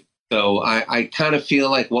record too. So I kind of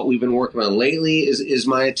feel like what we've been working on lately is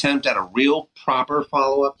my attempt at a real proper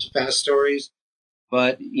follow up to Fast Stories.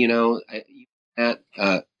 But,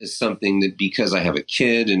 that is something that because I have a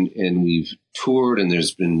kid and we've toured and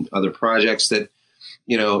there's been other projects that,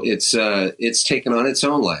 it's taken on its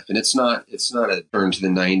own life. And it's not a return to the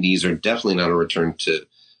 90s, or definitely not a return to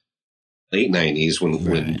late 90s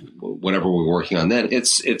when whatever we're working on then.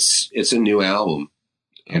 It's a new album.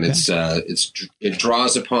 And it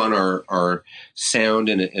draws upon our sound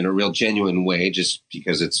in a real genuine way, just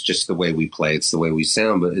because it's just the way we play. It's the way we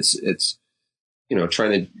sound, but it's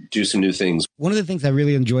trying to do some new things. One of the things I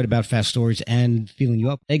really enjoyed about Fast Stories and Feeling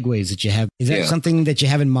You Up, segues that you have, is that something that you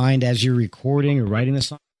have in mind as you're recording or writing a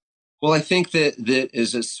song? Well, I think that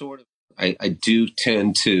is a sort of, I do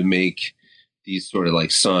tend to make these sort of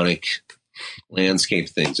like sonic landscape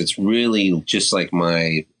things. It's really just like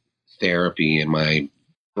my therapy and my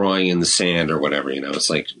drawing in the sand or whatever, it's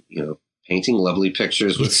like, painting lovely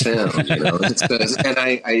pictures with sound, and it's at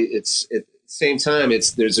the same time,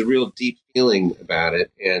 there's a real deep feeling about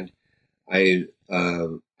it. And I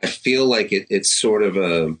feel like it's sort of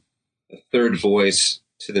a third voice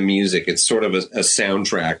to the music. It's sort of a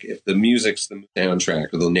soundtrack. If the music's the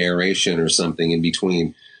soundtrack or the narration or something in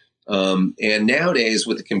between. And nowadays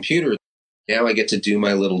with the computer, now I get to do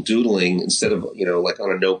my little doodling instead of, like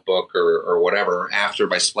on a notebook or whatever, after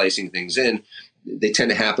by splicing things in. They tend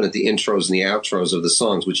to happen at the intros and the outros of the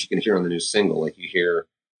songs, which you can hear on the new single. Like you hear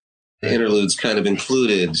the interludes kind of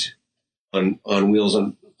included on Wheels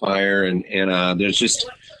on Fire, and there's just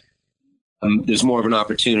there's more of an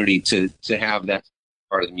opportunity to have that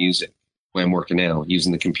part of the music when I'm working now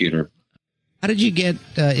using the computer. How did you get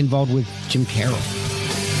involved with Jim Carroll?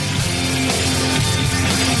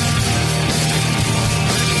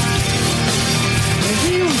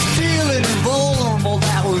 He was feeling vulnerable.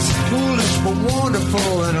 That was foolish but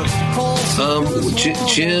wonderful. And of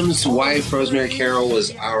course, Jim's wife, Rosemary Carroll,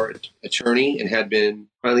 was our attorney and had been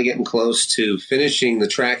finally getting close to finishing the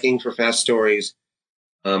tracking for Fast Stories.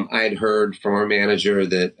 I had heard from our manager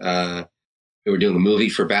that they were doing a movie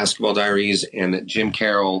for Basketball Diaries and that Jim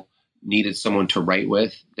Carroll needed someone to write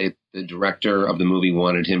with. The director of the movie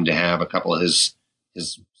wanted him to have a couple of his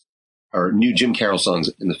new Jim Carroll songs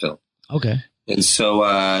in the film. Okay. And so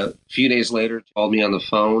a few days later, he called me on the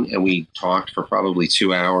phone and we talked for probably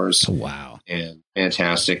 2 hours. Oh, wow. And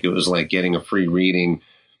fantastic. It was like getting a free reading,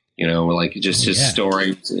 like just his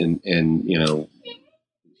stories and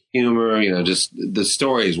humor, just the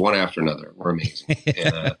stories one after another were amazing.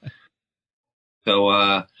 And,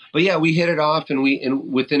 but yeah, we hit it off,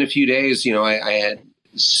 and within a few days, I had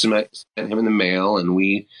sent him in the mail, and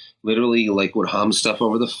we literally would hum stuff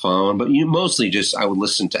over the phone. But mostly just I would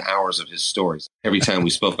listen to hours of his stories every time we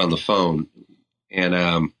spoke on the phone. And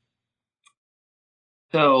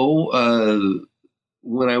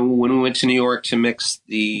when we went to New York to mix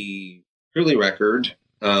the Truly record,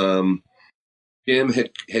 Jim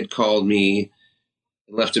had called me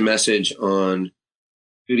and left a message on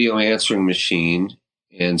studio answering machine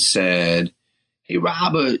and said, "Hey,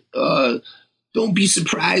 Robert, don't be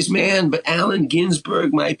surprised, man, but Allen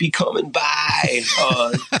Ginsberg might be coming by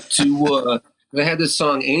they had this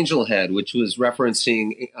song Angel Head, which was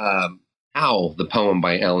referencing Owl, the poem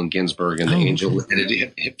by Allen Ginsberg and the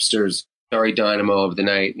Angel-Headed Hipsters, Starry Dynamo of the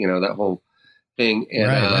Night, that whole thing.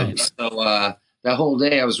 And so that whole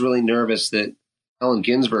day I was really nervous that Allen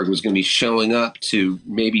Ginsberg was going to be showing up to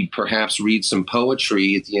perhaps read some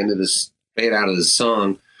poetry at the end of this fade out of the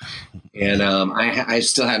song. And I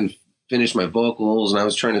still hadn't finished my vocals, and I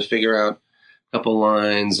was trying to figure out a couple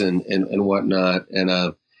lines and whatnot.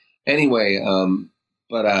 And anyway,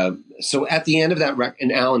 so at the end of that record,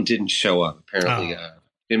 and Allen didn't show up, apparently.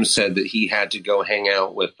 Jim said that he had to go hang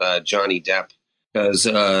out with Johnny Depp because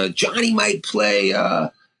Johnny might play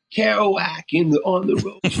Kerouac on the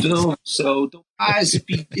road film. So don't guys if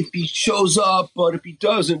he shows up, but if he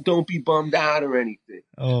doesn't, don't be bummed out or anything.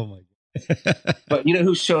 Oh my God. But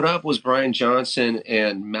who showed up was Brian Johnson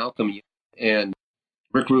and Malcolm and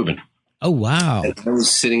Rick Rubin. Oh wow. And I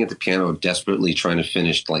was sitting at the piano desperately trying to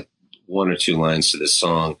finish one or two lines to this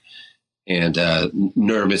song, and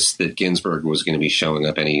nervous that Ginsberg was going to be showing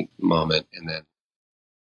up any moment. And then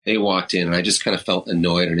they walked in, and I just kind of felt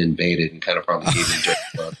annoyed and invaded, and kind of probably gave them a dirty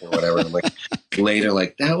look or whatever. And I'm later,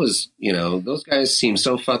 that was, those guys seem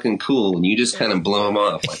so fucking cool, and you just kind of blow them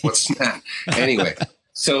off. What's that? Anyway,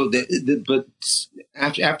 so but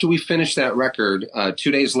after we finished that record,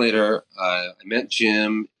 2 days later, I met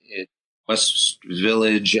Jim at West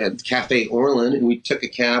Village at Cafe Orland, and we took a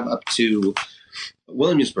cab up to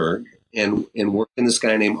Williamsburg and worked in this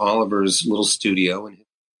guy named Oliver's little studio and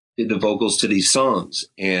did the vocals to these songs.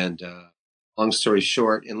 And long story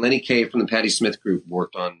short, and Lenny Kaye from the Patti Smith group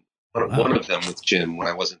worked on one of them with Jim when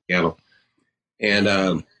I wasn't piano.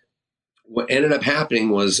 And what ended up happening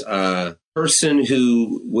was a person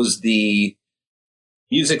who was the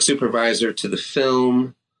music supervisor to the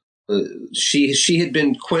film. She had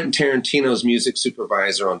been Quentin Tarantino's music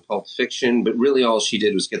supervisor on Pulp Fiction, but really all she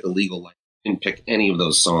did was get the legal license. Didn't pick any of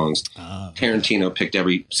those songs. Tarantino picked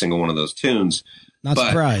every single one of those tunes. Not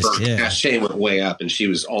surprised. Her cachet went way up, and she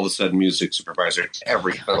was all of a sudden music supervisor to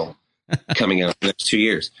every film coming out in the next 2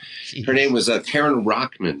 years. Jeez. Her name was Karen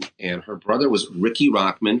Rockman, and her brother was Ricky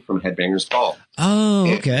Rockman from Headbangers Ball. Oh,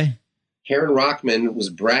 okay. And Karen Rockman was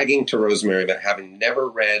bragging to Rosemary about having never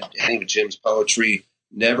read any of Jim's poetry,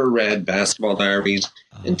 never read Basketball Diaries,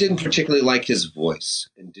 and didn't particularly like his voice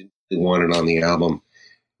and didn't want it on the album.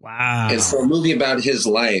 Wow. And for a movie about his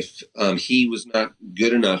life, he was not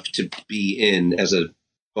good enough to be in as a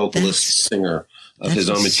vocalist singer of his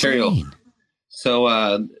own material.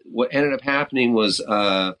 So what ended up happening was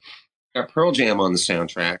got Pearl Jam on the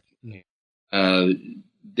soundtrack.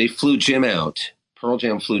 They flew Jim out. Pearl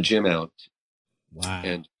Jam flew Jim out. Wow.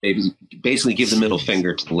 And they basically give the middle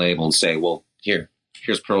finger to the label and say, well,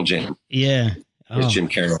 here's Pearl Jam. Yeah. Here's Jim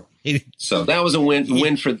Carroll. So that was a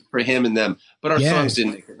win for him and them. But our songs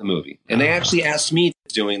didn't make it in the movie. And they actually asked me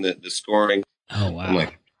doing the scoring. Oh, wow. I'm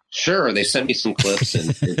like, sure. They sent me some clips.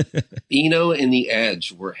 And Eno and The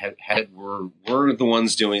Edge were the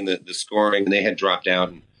ones doing the scoring. And they had dropped out.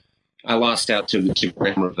 And I lost out to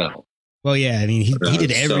Graham Revell. Well, yeah, I mean, he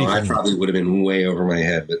did everything. So I probably would have been way over my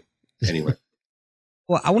head, but anyway.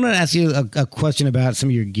 Well, I want to ask you a question about some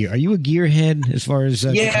of your gear. Are you a gearhead as far as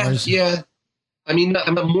guitars? Yeah. I mean,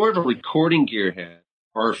 I'm more of a recording gearhead,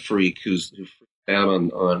 art freak who's freaked out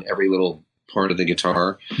on every little part of the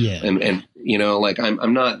guitar. Yeah. And you know, like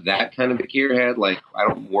I'm not that kind of a gearhead. Like I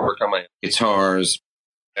don't work on my guitars,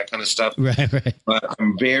 that kind of stuff. Right. But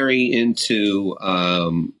I'm very into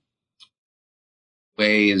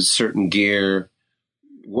ways certain gear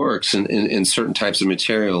works in certain types of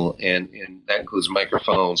material, and that includes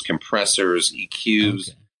microphones, compressors,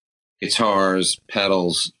 EQs, guitars,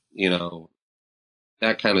 pedals, you know,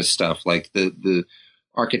 that kind of stuff, like the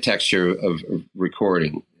architecture of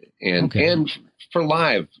recording, and for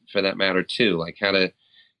live, for that matter too, like how to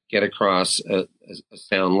get across a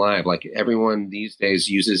sound live. Like everyone these days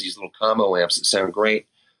uses these little combo amps that sound great,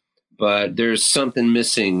 but there's something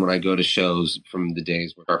missing when I go to shows from the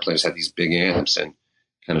days where our players had these big amps and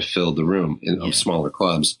kind of filled the room in smaller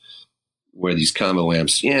clubs, where these combo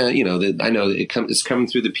amps, you know, I know it's coming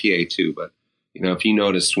through the PA too, but you know, if you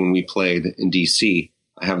noticed when we played in DC,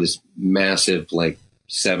 I have this massive like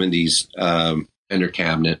 70s Fender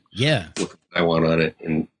cabinet. Yeah. With what I want on it.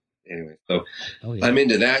 And anyway, so I'm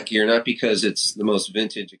into that gear, not because it's the most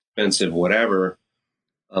vintage, expensive, whatever.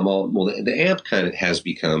 The amp kind of has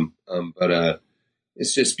become, but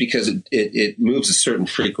it's just because it moves a certain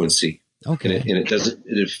frequency. Okay. And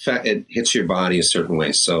it hits your body a certain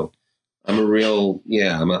way. So I'm a real,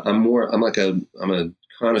 I'm a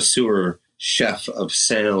connoisseur chef of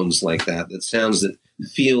sounds like that sounds that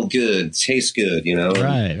feel good, taste good, you know?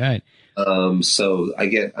 Right. So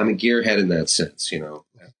I'm a gearhead in that sense, you know,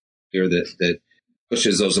 gear that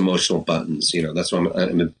pushes those emotional buttons, you know. That's why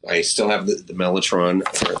I still have the Mellotron.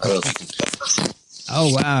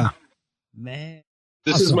 Oh, wow. Man.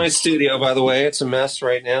 This is my studio, by the way. It's a mess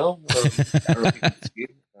right now. I don't know if you can see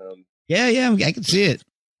it. Yeah, I can see it.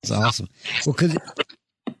 It's awesome. Well, because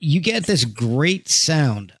you get this great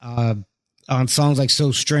sound on songs like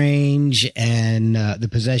So Strange and The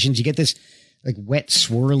Possessions. You get this like wet,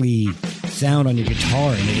 swirly sound on your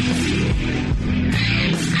guitar.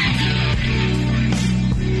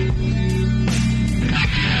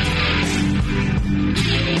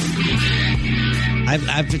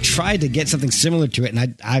 I've tried to get something similar to it,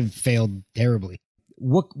 and I've failed terribly.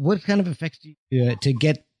 What kind of effects do you to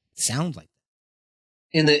get sounds like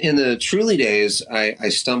that? In the Truly days, I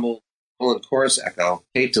stumbled on chorus echo,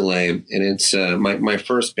 tape delay, and it's my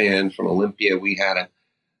first band from Olympia. We had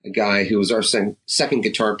a guy who was our second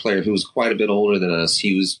guitar player who was quite a bit older than us.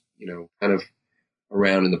 He was, you know, kind of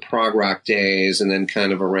around in the prog rock days, and then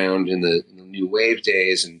kind of around in the new wave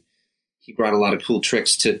days, and he brought a lot of cool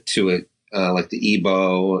tricks to it. Like the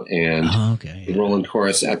EBO and the Roland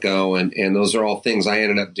Chorus Echo, and those are all things I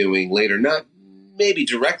ended up doing later. Not maybe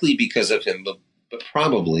directly because of him, but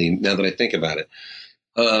probably now that I think about it.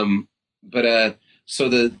 But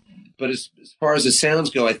as far as the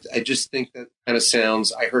sounds go, I just think that kind of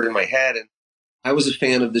sounds I heard in my head, and I was a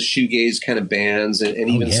fan of the shoegaze kind of bands, and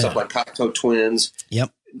even stuff like Cocteau Twins.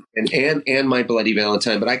 Yep. And My Bloody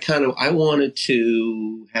Valentine, but I wanted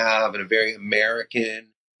to have a very American,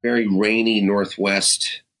 very rainy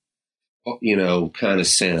Northwest, you know, kind of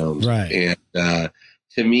sound. Right. And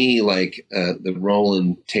to me, like the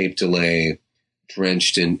Roland tape delay,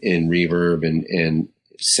 drenched in reverb and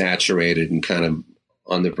saturated and kind of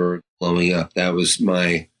on the verge of blowing up. That was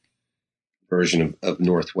my version of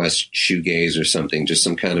Northwest shoegaze or something. Just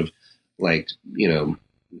some kind of like, you know,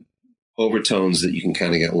 overtones that you can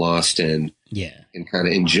kind of get lost in. Yeah. And kind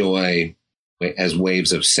of enjoy as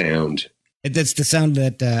waves of sound. That's the sound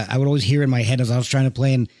that I would always hear in my head as I was trying to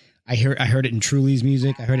play, and I heard it in Truly's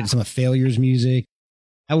music. I heard it in some of Failure's music.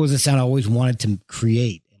 That was the sound I always wanted to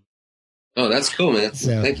create. Oh, that's cool, man.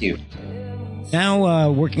 So, thank you. Now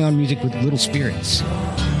working on music with Little Spirits.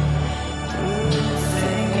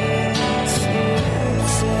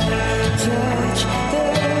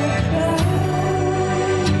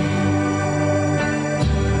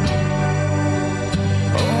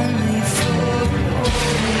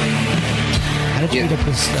 How did you meet up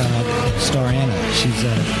with Star Anna? She's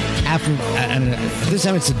this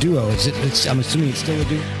time it's a duo. I'm assuming it's still a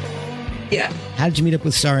duo? Yeah. How did you meet up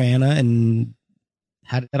with Star Anna, and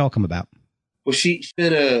how did that all come about? Well, she's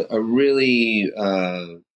been a really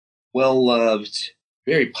well-loved,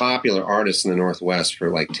 very popular artist in the Northwest for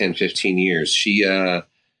like 10, 15 years. She did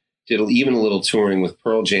even a little touring with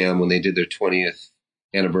Pearl Jam when they did their 20th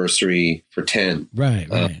anniversary for 10.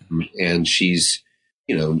 Right. And she's,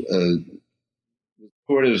 you know,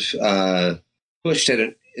 sort of pushed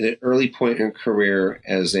at at an early point in her career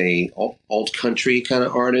as a alt country kind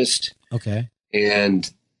of artist. Okay.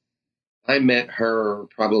 And I met her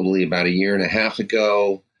probably about a year and a half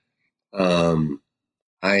ago.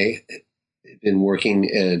 I had been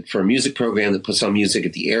working for a music program that puts on music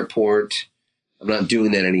at the airport. I'm not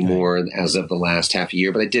doing that anymore as of the last half a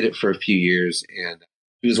year, but I did it for a few years. And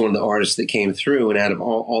she was one of the artists that came through. And out of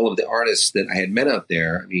all of the artists that I had met out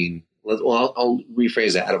there, I mean, well, I'll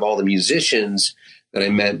rephrase that. Out of all the musicians that I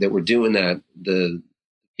met that were doing the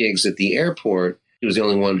gigs at the airport, he was the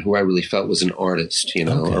only one who I really felt was an artist,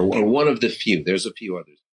 or one of the few. There's a few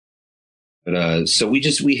others. But so we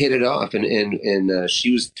hit it off, and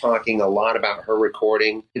she was talking a lot about her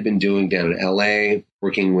recording she'd been doing down in L.A.,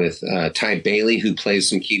 working with Ty Bailey, who plays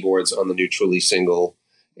some keyboards on the new Truly single,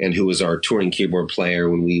 and who was our touring keyboard player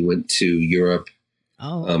when we went to Europe.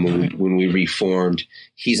 When we reformed.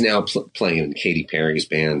 He's now playing in Katy Perry's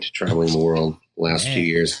band, traveling the world the last few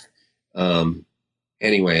years.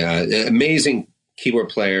 Anyway, amazing keyboard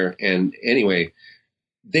player, and anyway,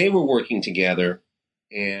 they were working together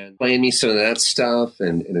and playing me some of that stuff,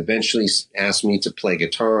 and eventually asked me to play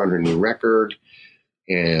guitar on her new record.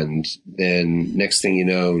 And then next thing you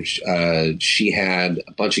know, she had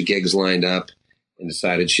a bunch of gigs lined up and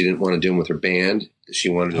decided she didn't want to do them with her band. She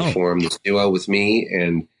wanted to form this duo with me,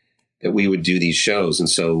 and that we would do these shows. And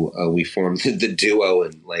so we formed the duo,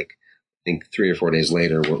 and I think 3 or 4 days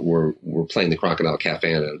later, we're playing the Crocodile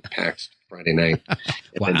Cafe on a packed Friday night.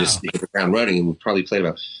 And then just hit the ground running. And we probably played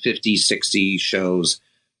about 50, 60 shows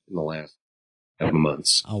in the last couple of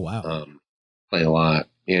months. Oh, wow. Play a lot.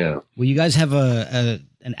 Yeah. Well, you guys have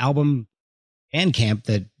an album Bandcamp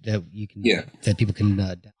that you can that people can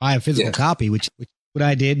buy a physical copy, which what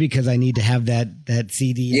I did because I need to have that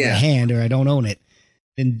CD in my hand or I don't own it.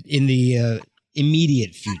 In the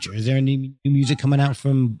immediate future, is there any new music coming out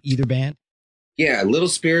from either band? Yeah, Little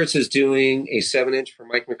Spirits is doing a 7-inch for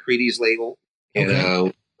Mike McCready's label,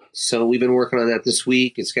 and so we've been working on that this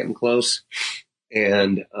week. It's getting close,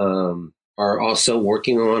 and are also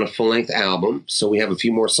working on a full-length album. So we have a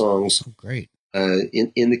few more songs. Oh, great.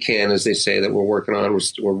 In the can, as they say, that we're working on.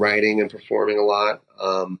 We're writing and performing a lot.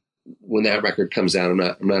 When that record comes out, I'm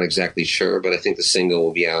not exactly sure, but I think the single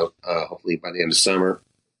will be out hopefully by the end of summer,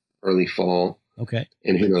 early fall. Okay.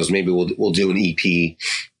 And who knows, maybe we'll do an EP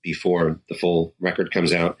before the full record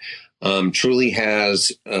comes out. Truly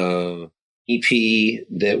has EP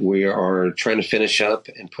that we are trying to finish up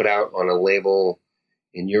and put out on a label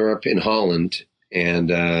in Europe, in Holland,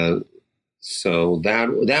 and so that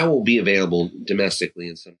will be available domestically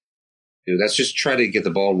in some. That's just try to get the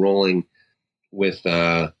ball rolling with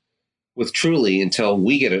Truly until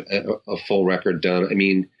we get a full record done. I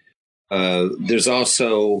mean, there's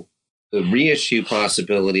also the reissue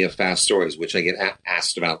possibility of Fast Stories, which I get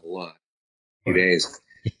asked about a lot. Few days.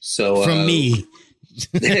 So from me,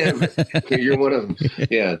 you're one of them.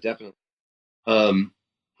 Yeah, definitely.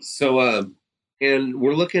 And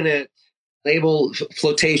we're looking at label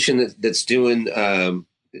Flotation that's doing the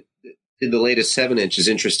latest 7-inch is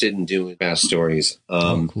interested in doing Fast Stories.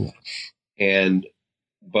 Cool.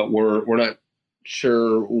 But we're not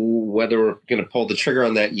sure whether we're going to pull the trigger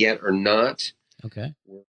on that yet or not. Okay.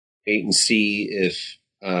 We'll wait and see if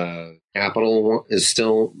Capitol is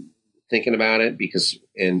still thinking about it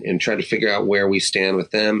and try to figure out where we stand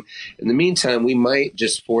with them. In the meantime, we might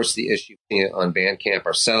just force the issue on Bandcamp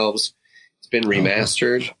ourselves. It's been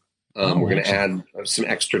remastered. We're going to add some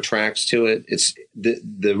extra tracks to it. It's the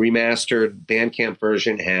remastered Bandcamp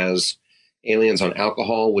version has Aliens on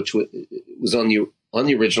Alcohol, which was on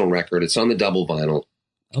the original record. It's on the double vinyl.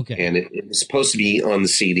 Okay. And it was supposed to be on the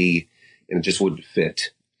CD, and it just wouldn't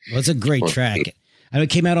fit. Well, it's a great track. I know it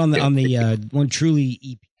came out on the One Truly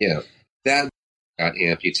EP. Yeah. That got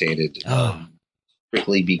amputated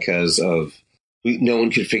strictly because of no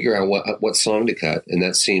one could figure out what song to cut. And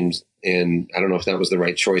that seems, and I don't know if that was the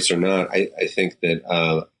right choice or not. I think that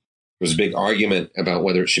there was a big argument about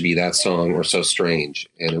whether it should be that song or So Strange.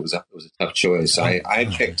 And it was a tough choice. I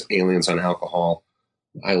picked Aliens on Alcohol.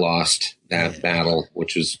 I lost that battle,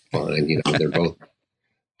 which was fine. They're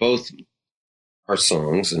both our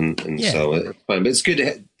songs. And so it's fine. But it's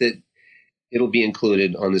good that it'll be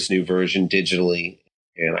included on this new version digitally.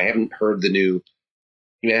 And I haven't heard the new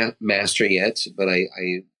master yet, but I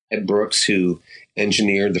Ed Brooks, who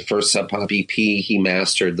engineered the first Sub Pop EP, he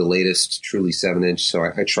mastered the latest Truly 7-inch. So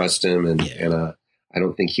I trust him, and I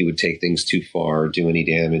don't think he would take things too far or do any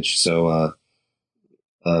damage. So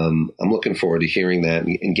I'm looking forward to hearing that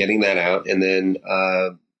and getting that out, and then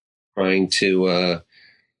trying to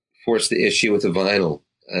force the issue with the vinyl.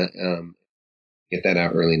 Get that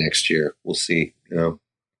out early next year. We'll see.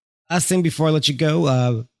 Last thing before I let you go,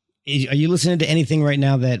 are you listening to anything right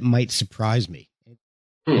now that might surprise me?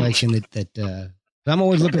 Relation that I'm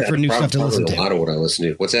always looking for new stuff to listen to. A lot of what I listen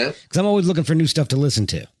to. What's that? Because I'm always looking for new stuff to listen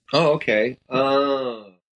to. Oh, okay.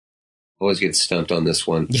 Always get stumped on this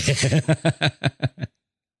one.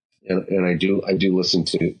 and I do listen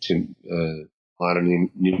to a lot of new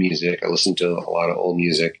music. I listen to a lot of old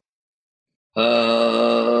music.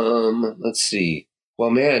 Let's see. Well,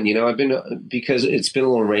 man, I've been, because it's been a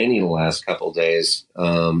little rainy the last couple of days,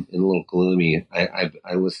 and a little gloomy. I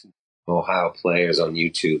listened to Ohio Players on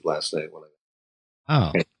YouTube last night when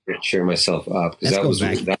I cheer myself up, because that was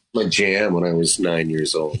my jam when I was 9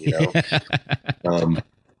 years old. That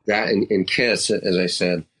and Kiss, as I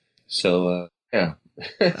said. So yeah.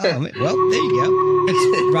 Well, there you go.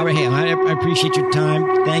 It's Robert Ham. I appreciate your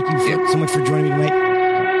time. Thank you so much for joining me tonight.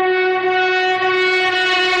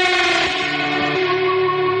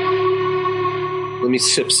 Let me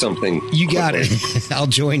sip something. You got it. I'll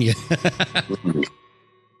join you.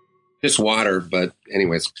 Just water, but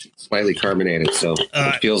anyway, it's slightly carbonated, so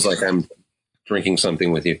it feels like I'm drinking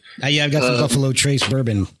something with you. Yeah, I've got some Buffalo Trace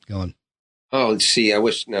bourbon going. Oh, see, I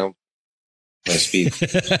wish now I speak.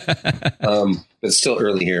 But it's still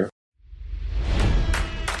early here.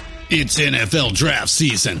 It's NFL draft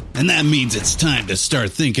season, and that means it's time to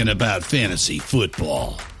start thinking about fantasy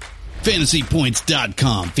football.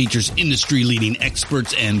 FantasyPoints.com features industry-leading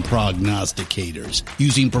experts and prognosticators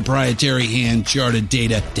using proprietary hand-charted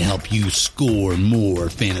data to help you score more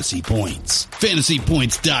fantasy points.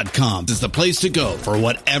 FantasyPoints.com is the place to go for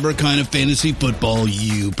whatever kind of fantasy football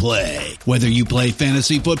you play. Whether you play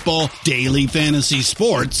fantasy football, daily fantasy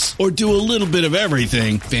sports, or do a little bit of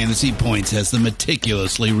everything, Fantasy Points has the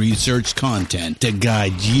meticulously researched content to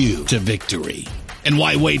guide you to victory. And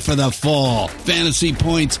why wait for the fall? Fantasy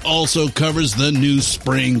Points also covers the new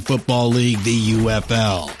spring football league, the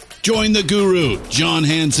UFL. Join the guru, John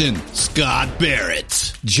Hansen, Scott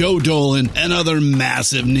Barrett, Joe Dolan, and other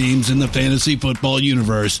massive names in the fantasy football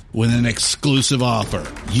universe with an exclusive offer.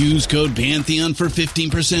 Use code Pantheon for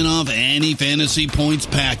 15% off any Fantasy Points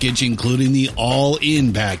package, including the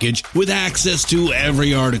all-in package, with access to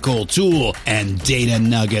every article, tool, and data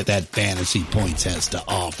nugget that Fantasy Points has to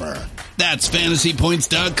offer. That's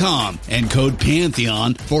FantasyPoints.com and code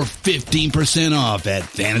Pantheon for 15% off at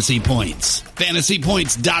Fantasy Points.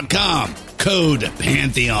 FantasyPoints.com, code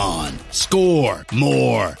Pantheon. Score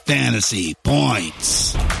more fantasy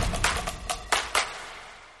points.